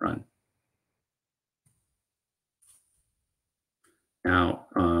Run. Now,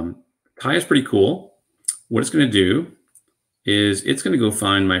 Tie is pretty cool. What it's going to do is it's going to go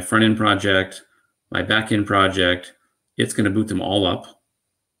find my front-end project, my back-end project. It's going to boot them all up.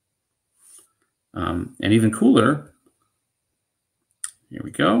 And even cooler, here we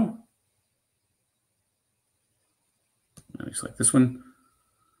go. Let me select this one.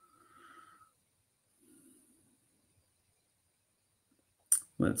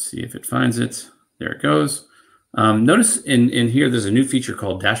 Let's see if it finds it. There it goes. Notice in here, there's a new feature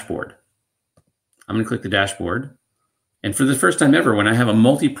called Dashboard. I'm going to click the dashboard. And for the first time ever, when I have a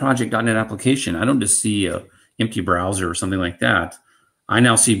multi-project .NET application, I don't just see an empty browser or something like that. I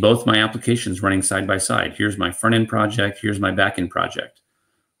now see both my applications running side by side. Here's my front-end project. Here's my back-end project.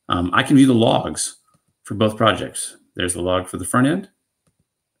 I can view the logs for both projects. There's the log for the front end.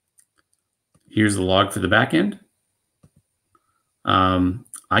 Here's the log for the back end.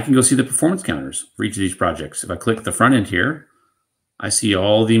 I can go see the performance counters for each of these projects. If I click the front end here, I see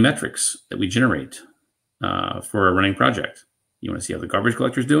all the metrics that we generate for a running project. You want to see how the garbage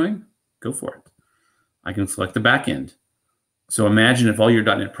collector is doing? Go for it. I can select the back end. So imagine if all your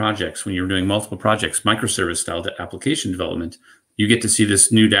 .NET projects, when you're doing multiple projects, microservice style application development, you get to see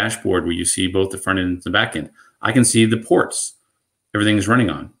this new dashboard where you see both the front end and the back end. I can see the ports everything is running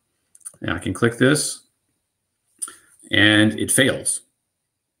on. And I can click this and it fails.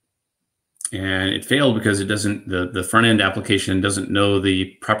 And it failed because it doesn't, the front end application doesn't know the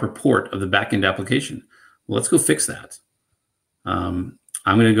proper port of the back end application. Well, let's go fix that. I'm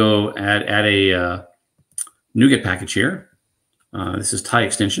going to go add a NuGet package here. This is Tie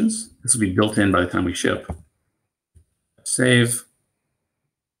extensions. This will be built in by the time we ship. Save.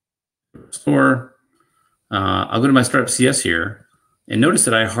 Restore. I'll go to my startup CS here and notice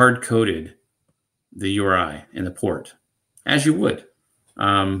that I hard coded the URI and the port, as you would.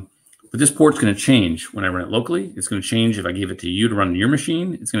 But this port's going to change when I run it locally. It's going to change if I give it to you to run on your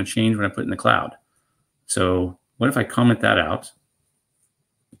machine. It's going to change when I put it in the cloud. So what if I comment that out?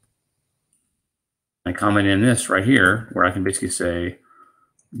 I comment in this right here, where I can basically say,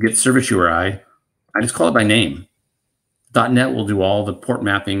 get service URI. I just call it by name. .NET will do all the port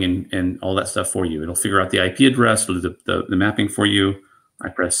mapping and all that stuff for you. It'll figure out the IP address, it'll do the mapping for you. I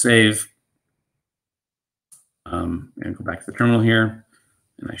press save. And go back to the terminal here.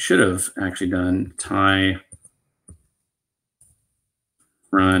 And I should have actually done Thai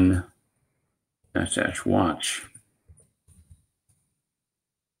run -- watch.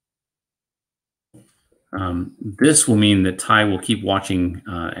 This will mean that Thai will keep watching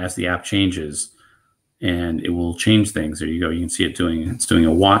as the app changes, and it will change things. There you go. You can see it's doing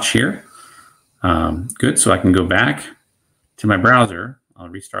a watch here. Good. So I can go back to my browser. I'll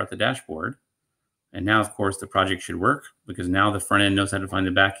restart the dashboard. And now, of course, the project should work because now the front end knows how to find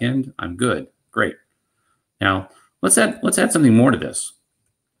the back end. I'm good. Great. Now let's add something more to this.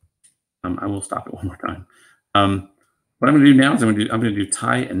 I will stop it one more time. What I'm going to do now is I'm going to do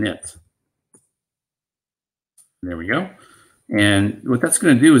Thai init. There we go. And what that's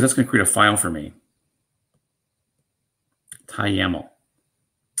going to do is that's going to create a file for me. Thai YAML.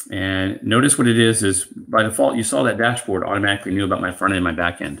 And notice what it is by default, you saw that dashboard automatically knew about my front end and my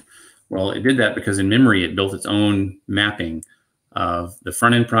back end. Well, it did that because in memory, it built its own mapping of the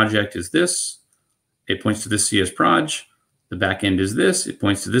front end project is this. It points to this CS proj. The back end is this. It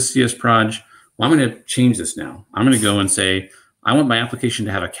points to this CS proj. Well, I'm going to change this now. I'm going to go and say, I want my application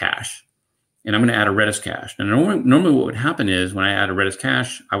to have a cache. And I'm going to add a Redis cache. Now, normally what would happen is when I add a Redis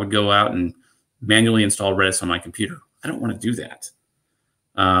cache, I would go out and manually install Redis on my computer. I don't want to do that.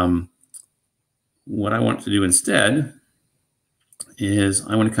 What I want to do instead is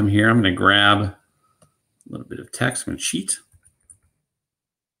I want to come here. I'm going to grab a little bit of text. I'm going to cheat.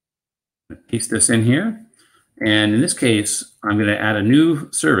 Paste this in here. And in this case, I'm going to add a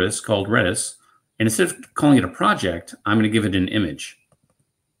new service called Redis. And instead of calling it a project, I'm going to give it an image.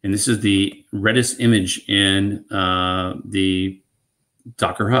 And this is the Redis image in the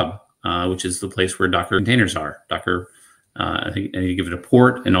Docker Hub, which is the place where Docker containers are. Docker, I think you give it a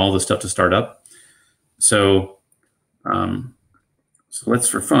port and all the stuff to start up. So, so let's,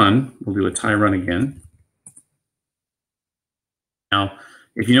 for fun, we'll do a Thai run again. Now,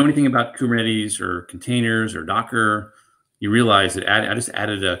 if you know anything about Kubernetes or containers or Docker, you realize that I just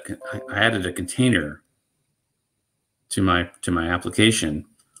added a container to my application,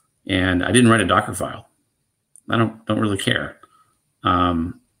 and I didn't write a Docker file. I don't really care. But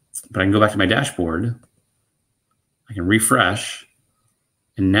I can go back to my dashboard. I can refresh,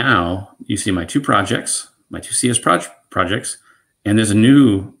 and now you see my two projects, my two CS projects, and there's a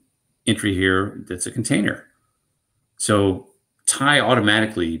new entry here that's a container. So Thai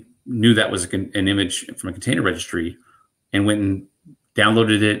automatically knew that was an image from a container registry and went and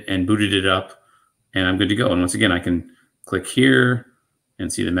downloaded it and booted it up, and I'm good to go. And once again, I can click here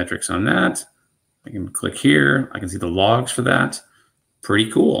and see the metrics on that. I can click here. I can see the logs for that.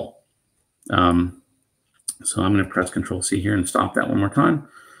 Pretty cool. So I'm going to press Control-C here and stop that one more time.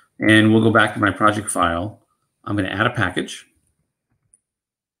 And we'll go back to my project file. I'm going to add a package.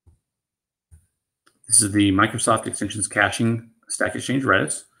 This is the Microsoft Extensions Caching Stack Exchange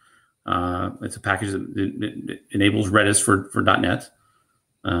Redis. It's a package that enables Redis for .NET.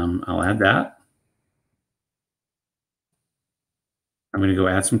 I'll add that. I'm going to go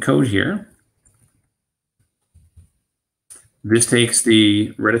add some code here. This takes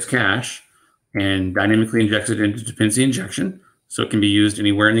the Redis cache and dynamically injects it into dependency injection, so it can be used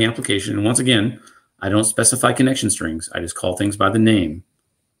anywhere in the application. And once again, I don't specify connection strings. I just call things by the name.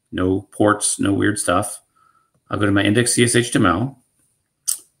 No ports, no weird stuff. I'll go to my index.cs.html,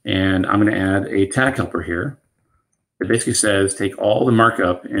 and I'm going to add a tag helper here. It basically says take all the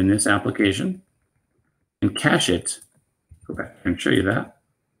markup in this application and cache it. Go back and show you that.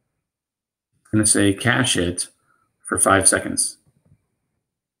 I'm going to say cache it for 5 seconds.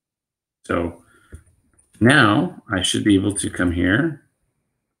 So now I should be able to come here.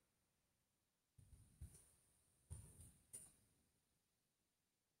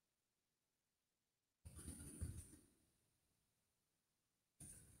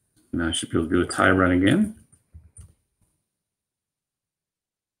 Now I should be able to do a Thai run again.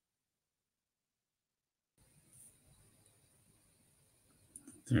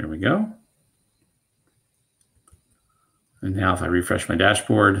 There we go. And now if I refresh my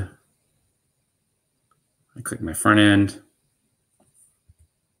dashboard, I click my front end.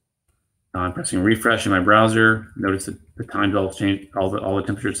 Now I'm pressing refresh in my browser. Notice that the times all changed, all the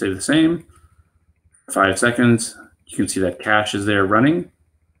temperatures stay the same. 5 seconds. You can see that cache is there running.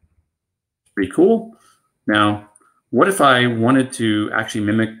 Pretty cool. Now, what if I wanted to actually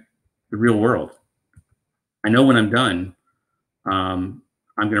mimic the real world? I know when I'm done, I'm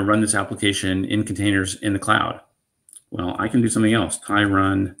going to run this application in containers in the cloud. Well, I can do something else. Thai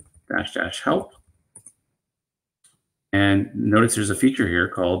run -- help. And notice there's a feature here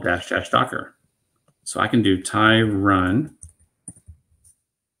called -- Docker. So I can do Thai run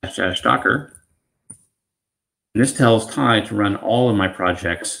 -- Docker. this tells Ty to run all of my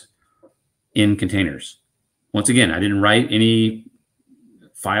projects in containers. Once again, I didn't write any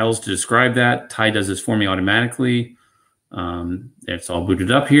files to describe that. Ty does this for me automatically. It's all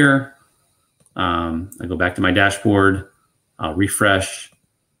booted up here. I go back to my dashboard, I'll refresh,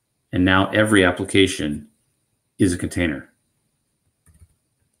 and now every application is a container.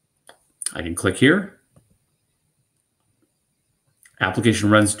 I can click here. Application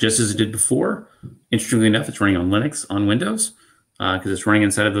runs just as it did before. Interestingly enough, it's running on Linux, on Windows, because it's running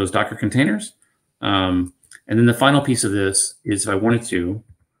inside of those Docker containers. And then the final piece of this is, if I wanted to,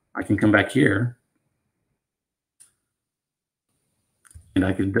 I can come back here, and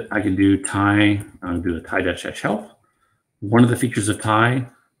I could do Ty. I'll do a Ty-help. One of the features of Ty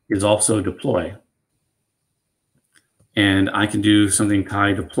is also deploy, and I can do something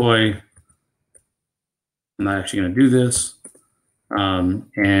Ty deploy. I'm not actually going to do this.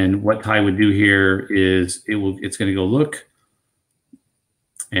 And what Ty would do here is it's going to go look,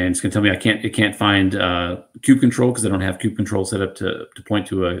 and it's going to tell me it can't find kube control because I don't have kube control set up to point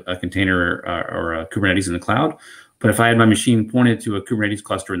to a container or a Kubernetes in the cloud. But if I had my machine pointed to a Kubernetes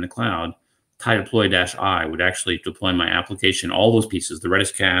cluster in the cloud, Ty deploy-I would actually deploy my application, all those pieces, the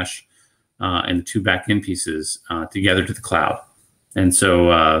Redis cache and the two backend pieces together to the cloud. And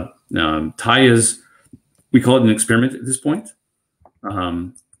so Ty is, we call it an experiment at this point.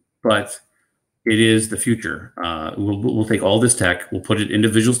 But it is the future. We'll take all this tech, we'll put it into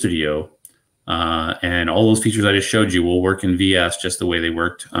Visual Studio, and all those features I just showed you will work in VS just the way they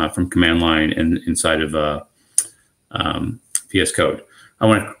worked from command line and inside of VS Code. I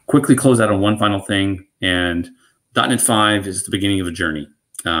want to quickly close out on one final thing, and .NET 5 is the beginning of a journey.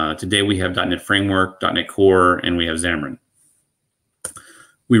 Today we have .NET Framework, .NET Core, and we have Xamarin.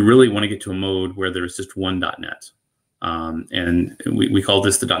 We really want to get to a mode where there is just one .NET. And we call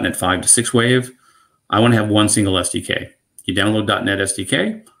this the .NET 5 to 6 wave. I want to have one single SDK. You download .NET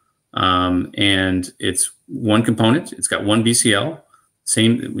SDK, and it's one component. It's got one BCL.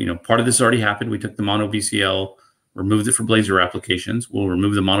 Same, part of this already happened. We took the mono BCL, removed it for Blazor applications. We'll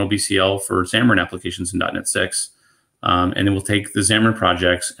remove the mono BCL for Xamarin applications in .NET 6. And then we'll take the Xamarin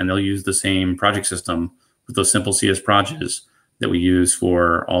projects, and they'll use the same project system with those simple CS projects that we use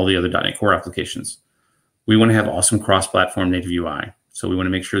for all the other .NET Core applications. We want to have awesome cross-platform native UI. So we want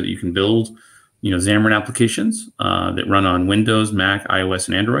to make sure that you can build, Xamarin applications that run on Windows, Mac, iOS,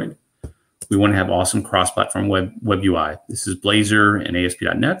 and Android. We want to have awesome cross-platform web UI. This is Blazor and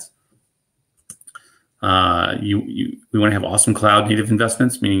ASP.NET. We want to have awesome cloud native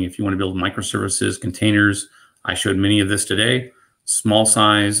investments, meaning if you want to build microservices, containers, I showed many of this today, small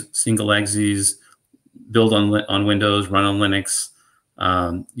size, single exes, build on Windows, run on Linux,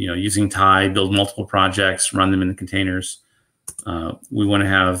 using Ty, build multiple projects, run them in the containers. We want to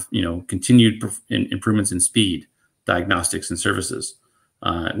have, continued improvements in speed, diagnostics, and services.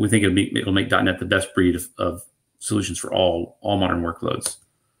 We think it'll make .NET the best breed of solutions for all modern workloads.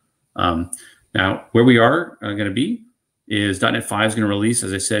 Now, where we are going to be is .NET 5 is going to release,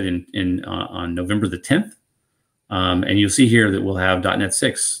 as I said, on November the 10th. And you'll see here that we'll have .NET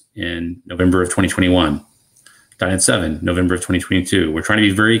 6 in November of 2021. .NET 7, November of 2022. We're trying to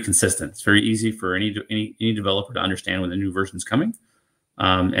be very consistent. It's very easy for any developer to understand when the new version is coming.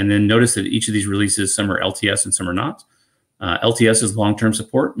 And then notice that each of these releases, some are LTS and some are not. LTS is long-term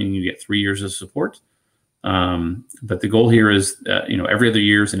support, meaning you get 3 years of support. But the goal here is, every other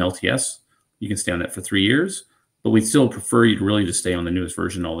year is an LTS. You can stay on that for 3 years, but we'd still prefer you to really just stay on the newest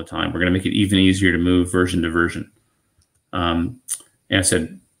version all the time. We're going to make it even easier to move version to version. And I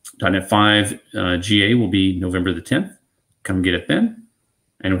said, .NET 5 GA will be November the 10th. Come get it then.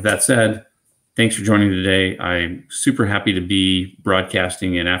 And with that said, thanks for joining today. I'm super happy to be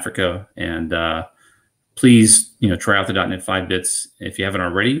broadcasting in Africa. And please, try out the .NET 5 bits. If you haven't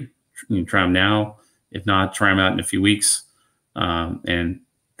already, you can try them now. If not, try them out in a few weeks. And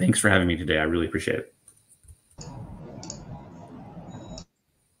thanks for having me today. I really appreciate it.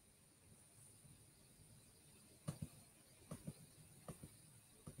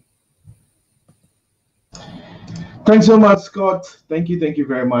 Thanks so much, Scott. Thank you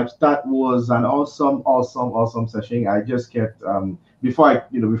very much. That was an awesome session. I just kept before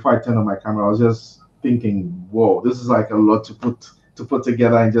I turned on my camera, I was just thinking, whoa, this is like a lot to put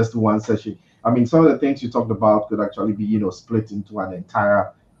together in just one session. I mean, some of the things you talked about could actually be split into an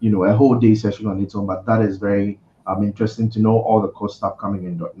entire a whole day session on its own. But that is very interesting to know all the cool stuff coming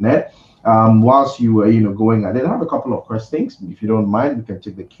in .NET. Whilst you were going, I did have a couple of questions. If you don't mind, we can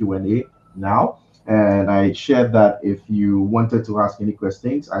take the Q&A now. And I shared that if you wanted to ask any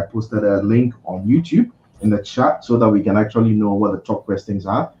questions, I posted a link on YouTube in the chat so that we can actually know what the top questions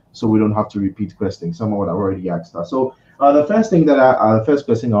are so we don't have to repeat questions. Someone would have already asked that. So the first thing that the first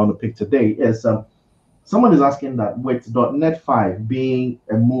question I want to pick today is someone is asking that with .NET 5 being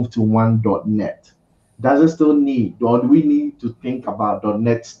a move to one .NET, does it still need, or do we need to think about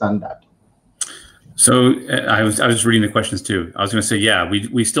 .NET standard? So I was reading the questions too. I was going to say, yeah,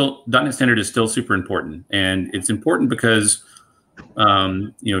 we still, .NET standard is still super important, and it's important because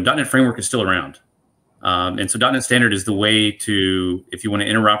 .NET framework is still around, and so .NET standard is the way to, if you want to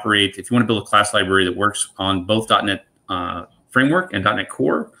interoperate, if you want to build a class library that works on both .NET framework and .NET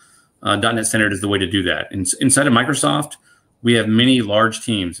Core, .NET standard is the way to do that. And inside of Microsoft, we have many large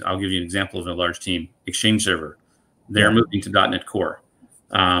teams. I'll give you an example of a large team, Exchange Server. They're moving to .NET Core,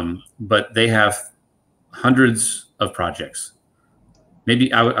 but they have hundreds of projects.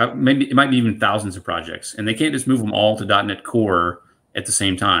 Maybe maybe it might be even thousands of projects, and they can't just move them all to .NET Core at the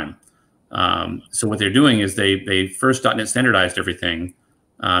same time. So what they're doing is they first .NET standardized everything,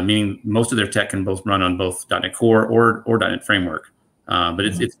 meaning most of their tech can both run on both .NET Core or .NET Framework. But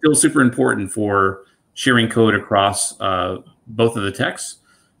it's still super important for sharing code across both of the techs.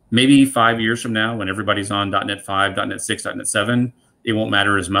 Maybe 5 years from now, when everybody's on .NET 5, .NET 6, .NET 7, it won't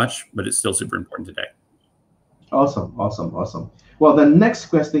matter as much, but it's still super important today. Awesome. Well, the next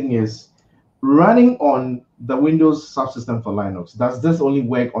question is, running on the Windows subsystem for Linux, does this only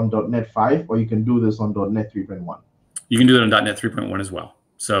work on .NET 5, or you can do this on .NET 3.1? You can do it on .NET 3.1 as well.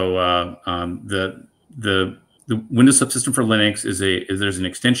 So the Windows subsystem for Linux there's an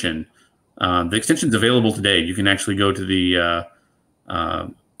extension. The extension is available today. You can actually go to the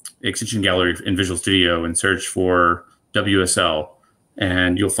extension gallery in Visual Studio and search for WSL,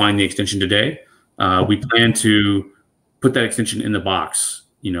 and you'll find the extension today. We plan to put that extension in the box,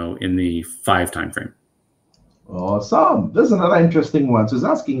 in the 5 timeframe. Awesome. This is another interesting one. So it's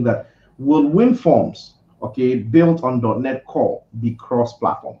asking that, will WinForms, built on .NET Core, be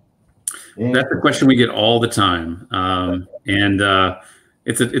cross-platform? That's a question we get all the time, and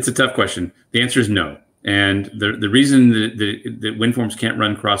it's a tough question. The answer is no. And the reason that WinForms can't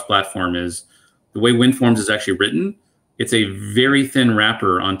run cross-platform is the way WinForms is actually written. It's a very thin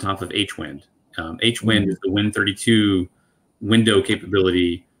wrapper on top of HWind. HWind is the Win32 window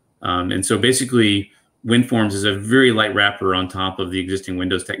capability, and so basically WinForms is a very light wrapper on top of the existing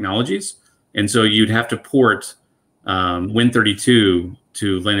Windows technologies, and so you'd have to port Win32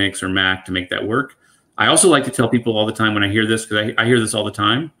 to Linux or Mac to make that work. I also like to tell people all the time when I hear this, because I hear this all the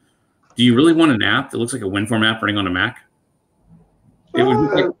time, do you really want an app that looks like a WinForm app running on a Mac? It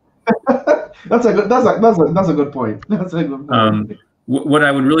would that's a good point. That's a good point. What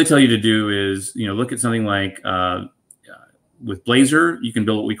I would really tell you to do is, look at something like with Blazor, you can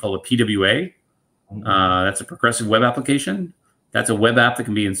build what we call a PWA. That's a progressive web application. That's a web app that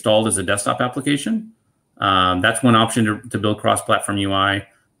can be installed as a desktop application. That's one option to build cross-platform UI.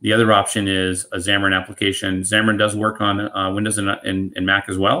 The other option is a Xamarin application. Xamarin does work on Windows and Mac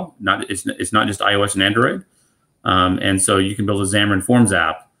as well. It's not just iOS and Android. And so you can build a Xamarin Forms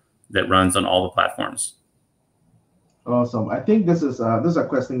app that runs on all the platforms. Awesome. I think this is a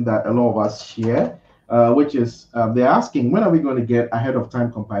question that a lot of us share, which is they're asking, when are we going to get ahead of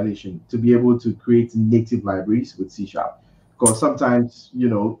time compilation to be able to create native libraries with C#? Because sometimes, I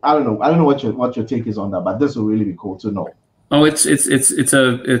don't know what your take is on that, but this will really be cool to know. Oh, it's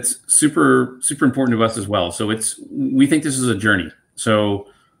super important to us as well. So we think this is a journey. So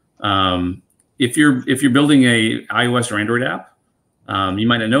if you're building a iOS or Android app, you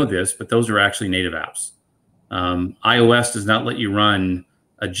might not know this, but those are actually native apps. iOS does not let you run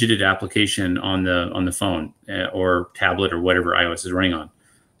a JITted application on the phone or tablet or whatever iOS is running on.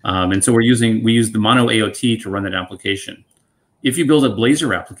 And so we use the Mono AOT to run that application. If you build a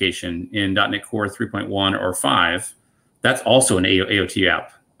Blazor application in .NET Core 3.1 or 5, that's also an AOT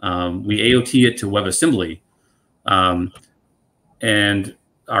app. We AOT it to WebAssembly. And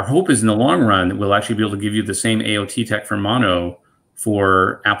our hope is in the long run that we'll actually be able to give you the same AOT tech from Mono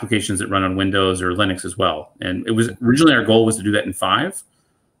for applications that run on Windows or Linux as well. And it was originally our goal was to do that in 5,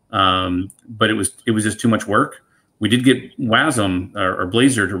 but it was just too much work. We did get WASM or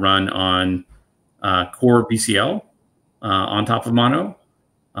Blazor to run on Core BCL on top of Mono.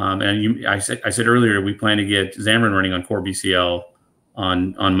 And I said earlier we plan to get Xamarin running on Core BCL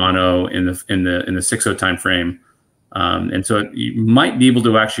on Mono in the 6.0 timeframe. And so you might be able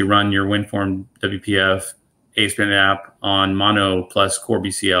to actually run your WinForm WPF ASP.NET app on Mono plus Core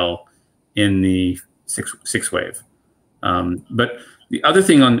BCL in the 6 wave. But the other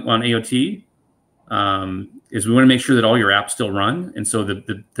thing on AOT is we want to make sure that all your apps still run. And so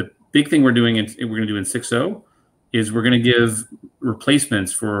the big thing we're going to do in 6.0 is we're going to give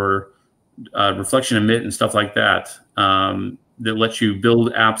replacements for reflection emit and stuff like that that lets you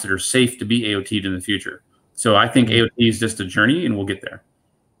build apps that are safe to be AOT'd in the future. So I think AOT is just a journey, and we'll get there.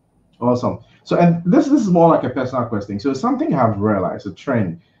 Awesome. So, and this is more like a personal question. So, something I've realized, a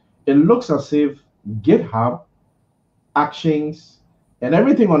trend. It looks as if GitHub Actions and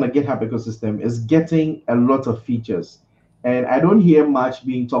everything on the GitHub ecosystem is getting a lot of features, and I don't hear much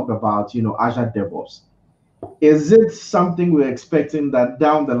being talked about, Azure DevOps. Is it something we're expecting that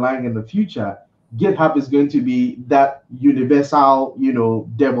down the line in the future, GitHub is going to be that universal,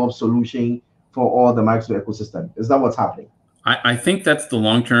 DevOps solution for all the Microsoft ecosystem? Is that what's happening? I think that's the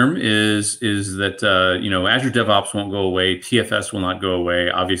long term is that Azure DevOps won't go away. TFS will not go away.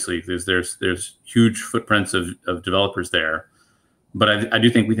 Obviously, there's huge footprints of developers there, but I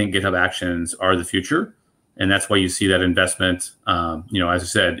do think we think GitHub Actions are the future, and that's why you see that investment. As I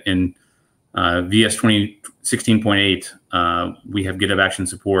said in VS 2016.8, we have GitHub Action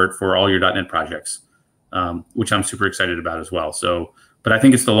support for all your .NET projects, which I'm super excited about as well. So, but I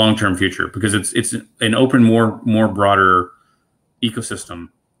think it's the long term future because it's an open, more broader ecosystem.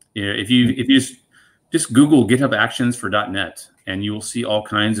 If you just Google GitHub Actions for .NET, and you will see all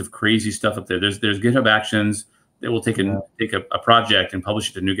kinds of crazy stuff up there. There's GitHub Actions that will take a project and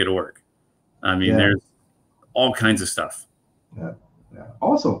publish it to NuGet.org. I mean, there's all kinds of stuff. Yeah,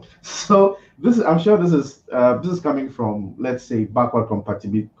 awesome. So I'm sure this is coming from, let's say, backward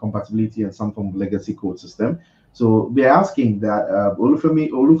compatibility and some form of legacy code system. So they're asking that Olufemi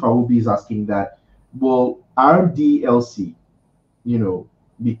Olufawobi is asking that, will RDLC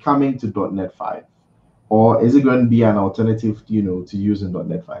be coming to .NET 5, or is it going to be an alternative, to use in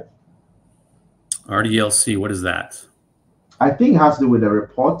 .NET 5? RDLC, what is that? I think it has to do with the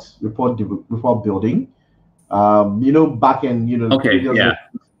report building. Back in, Okay, yeah.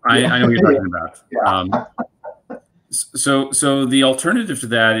 I know what you're talking about. Yeah. So the alternative to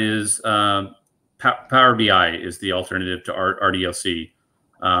that is Power BI is the alternative to RDLC.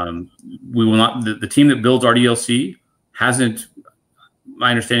 We will not. The team that builds RDLC hasn't. My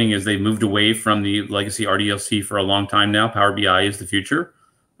understanding is they've moved away from the legacy RDLC for a long time now. Power BI is the future.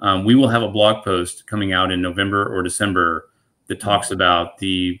 We will have a blog post coming out in November or December that talks about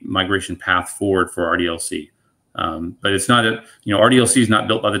the migration path forward for RDLC. But it's not RDLC is not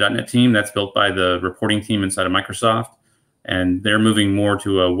built by the .NET team. That's built by the reporting team inside of Microsoft, and they're moving more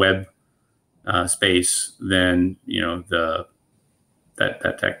to a web space than that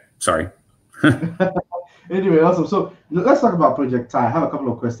tech. Sorry. Anyway, awesome. So let's talk about Project Thai. I have a couple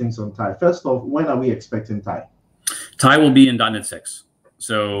of questions on Thai. First off, when are we expecting Thai? Thai will be in .NET 6.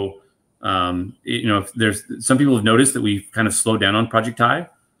 So, if there's some people have noticed that we've kind of slowed down on Project Thai.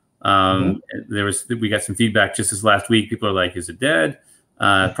 We got some feedback just this last week. People are like, "Is it dead?"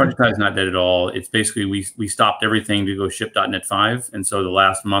 Project Thai is not dead at all. It's basically we stopped everything to go ship .NET 5, and so the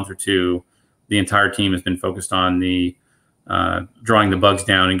last month or two, the entire team has been focused on the drawing the bugs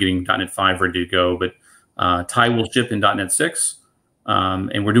down and getting .NET 5 ready to go. But Thai will ship in .NET 6,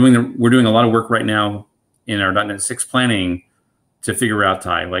 and we're doing a lot of work right now in our .NET 6 planning to figure out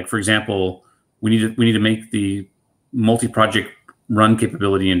Thai. Like, for example, we need to make the multi-project run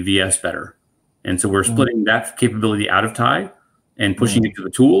capability in VS better, and so we're splitting that capability out of Thai and pushing it to the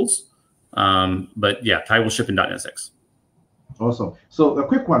tools. But yeah, Thai will ship in .NET 6. Awesome. So a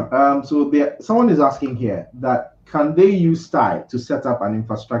quick one. Someone is asking here that can they use Thai to set up an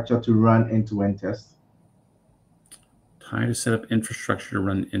infrastructure to run end-to-end tests? Thai to set up infrastructure to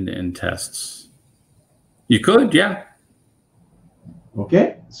run end-to-end tests. You could, yeah.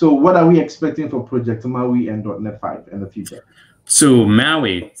 Okay. So what are we expecting for Project Maui and .NET 5 in the future? So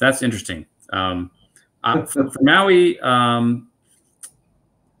Maui, that's interesting. For Maui,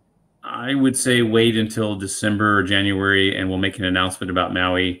 I would say wait until December or January, and we'll make an announcement about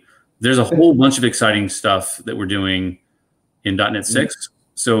Maui. There's a whole bunch of exciting stuff that we're doing in .NET 6.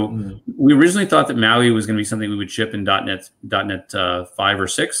 So we originally thought that Maui was going to be something we would ship in .NET 5 or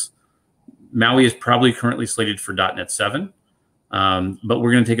 6. Maui is probably currently slated for .NET 7, but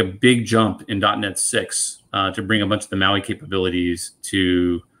we're going to take a big jump in .NET 6 to bring a bunch of the Maui capabilities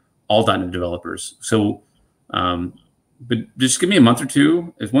to all .NET developers. So, but just give me a month or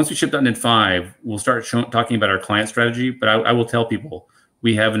two. Once we ship .NET 5, we'll start talking about our client strategy. But I will tell people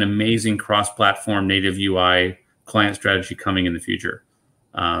we have an amazing cross-platform native UI client strategy coming in the future.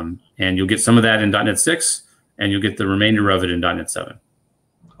 And you'll get some of that in .NET 6, and you'll get the remainder of it in .NET 7.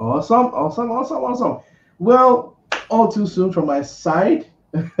 Awesome. Well, all too soon from my side.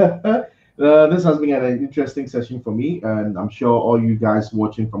 This has been an interesting session for me, and I'm sure all you guys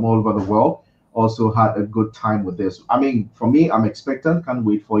watching from all over the world also had a good time with this. I mean, for me, I'm expectant. Can't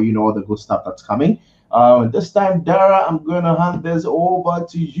wait for all the good stuff that's coming. This time, Dara, I'm going to hand this over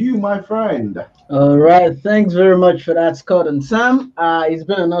to you, my friend. All right, thanks very much for that, Scott and Sam. It's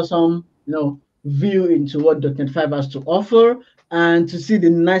been an awesome, view into what .NET 5 has to offer, and to see the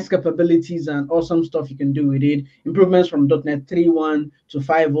nice capabilities and awesome stuff you can do with it. Improvements from .NET 3.1 to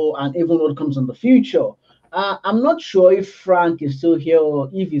 5.0, and even what comes in the future. I'm not sure if Frank is still here or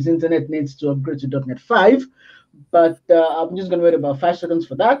if his internet needs to upgrade to .NET 5, but I'm just going to wait about 5 seconds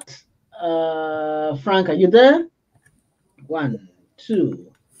for that. Frank, are you there? 1,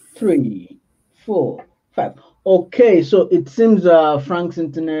 2, 3, 4, 5. Okay, so it seems Frank's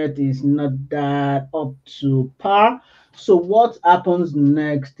internet is not that up to par. So what happens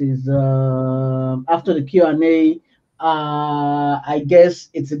next is after the Q&A, I guess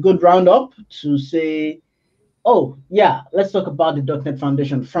it's a good roundup to say, oh yeah, let's talk about the .NET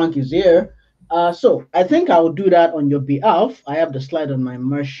Foundation. Frank is here. So I think I will do that on your behalf. I have the slide on my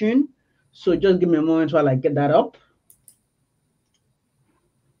machine. So just give me a moment while I get that up.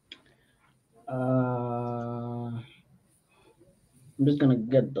 I'm just gonna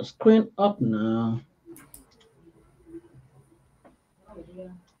get the screen up now.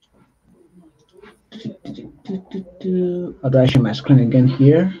 How do I share my screen again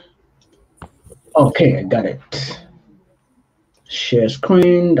here? Okay, I got it. Share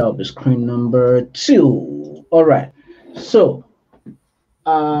screen, that'll be screen number 2. All right, so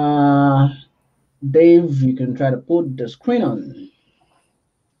Dave, you can try to put the screen on.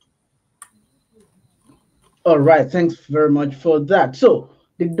 All right, thanks very much for that. So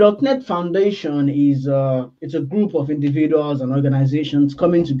the .NET Foundation is it's a group of individuals and organizations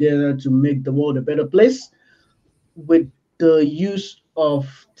coming together to make the world a better place with the use of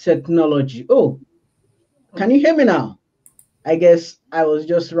technology. Oh, can you hear me now? I guess I was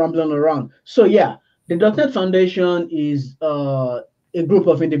just rambling around. So yeah, the .NET Foundation is a group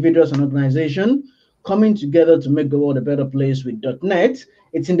of individuals and organizations coming together to make the world a better place with .NET.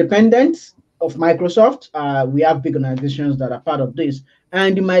 It's independent of Microsoft. We have big organizations that are part of this.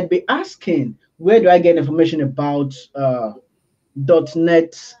 And you might be asking, where do I get information about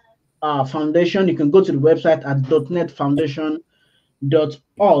 .NET Foundation? You can go to the website at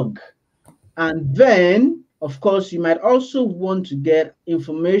 .NETfoundation.org. And then, of course, you might also want to get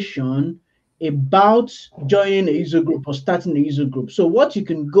information about joining a user group or starting a user group. So what you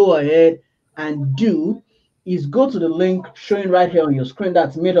can go ahead and do is go to the link showing right here on your screen.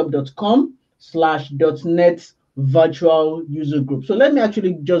 That's madeup.com/.net virtual user group. So let me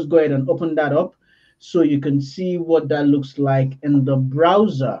actually just go ahead and open that up so you can see what that looks like in the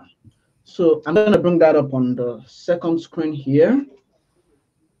browser. So I'm going to bring that up on the second screen here.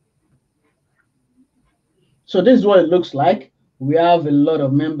 So this is what it looks like. We have a lot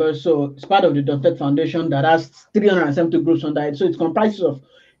of members. So it's part of the .NET Foundation that has 370 groups under it. So it comprises of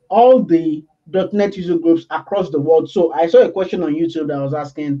all the .NET user groups across the world. So I saw a question on YouTube that was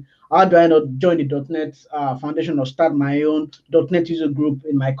asking, how do I not join the .NET Foundation or start my own .NET user group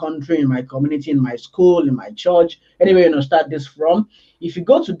in my country, in my community, in my school, in my church, anywhere you know start this from? If you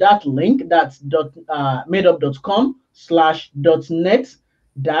go to that link, that's madeup.com/.net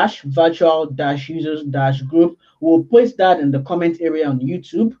virtual users group. We'll post that in the comment area on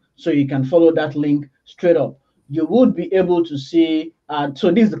YouTube so you can follow that link straight up. You would be able to see,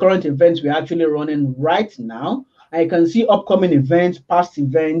 so this is the current events we're actually running right now. I can see upcoming events, past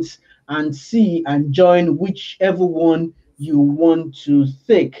events, and see and join whichever one you want to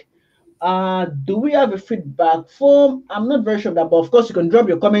take. Do we have a feedback form? I'm not very sure of that, but of course you can drop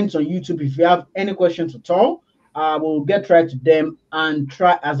your comments on YouTube if you have any questions at all. We'll get right to them and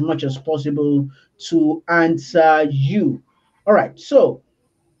try as much as possible to answer you. All right, so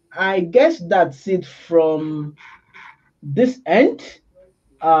I guess that's it from this end.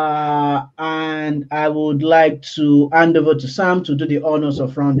 And I would like to hand over to Sam to do the honors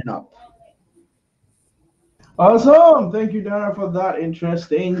of rounding up. Awesome. Thank you, Dara, for that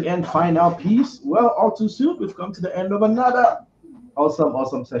interesting and final piece. Well, all too soon, we've come to the end of another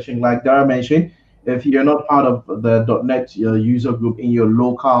awesome session. Like Dara mentioned, if you're not part of the .NET user group in your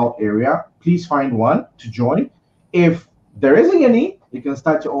local area, please find one to join. If there isn't any, you can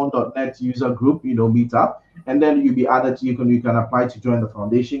start your own .NET user group, meet up, and then you'll be added. You can apply to join the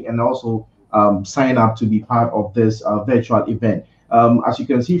foundation and also sign up to be part of this virtual event. As you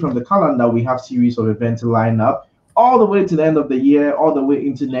can see from the calendar, we have series of events lined up all the way to the end of the year, all the way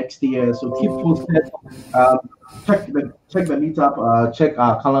into next year. So keep posted. Check the meetup. Check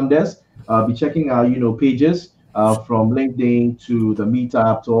our calendars. Be checking our pages from LinkedIn to the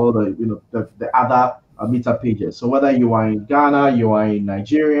meetup to all the the other meetup pages. So whether you are in Ghana, you are in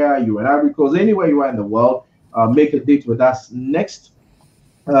Nigeria, you are in Ivory Coast, anywhere you are in the world, make a date with us next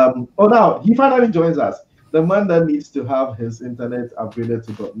Oh, now he finally joins us. The man that needs to have his internet upgraded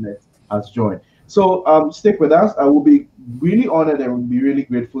to .NET has joined. So stick with us. I will be really honored and will be really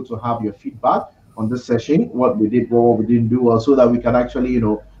grateful to have your feedback on this session, what we did, what we didn't do well, so that we can actually,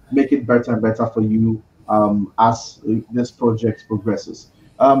 make it better and better for you as this project progresses.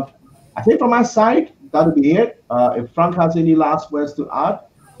 I think from my side, that'll be it. If Frank has any last words to add,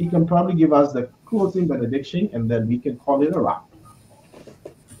 he can probably give us the closing benediction and then we can call it a wrap.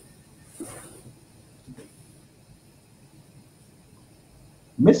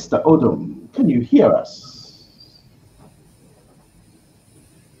 Mr. Odom, can you hear us?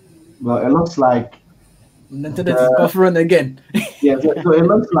 Well, it looks like The internet is buffering again. yeah, so it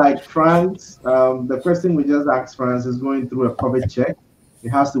looks like France, the question we just asked France is going through a COVID check. It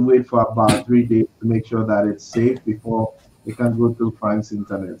has to wait for about 3 days to make sure that it's safe before it can go through France's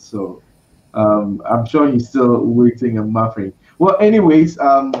internet. So I'm sure he's still waiting and buffering. Well, anyways,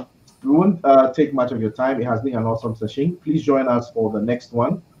 we won't take much of your time. It has been an awesome session. Please join us for the next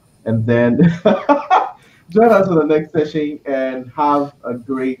one. And then join us for the next session and have a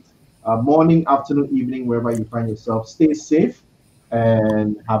great morning, afternoon, evening, wherever you find yourself. Stay safe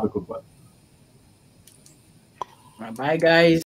and have a good one. Bye, guys.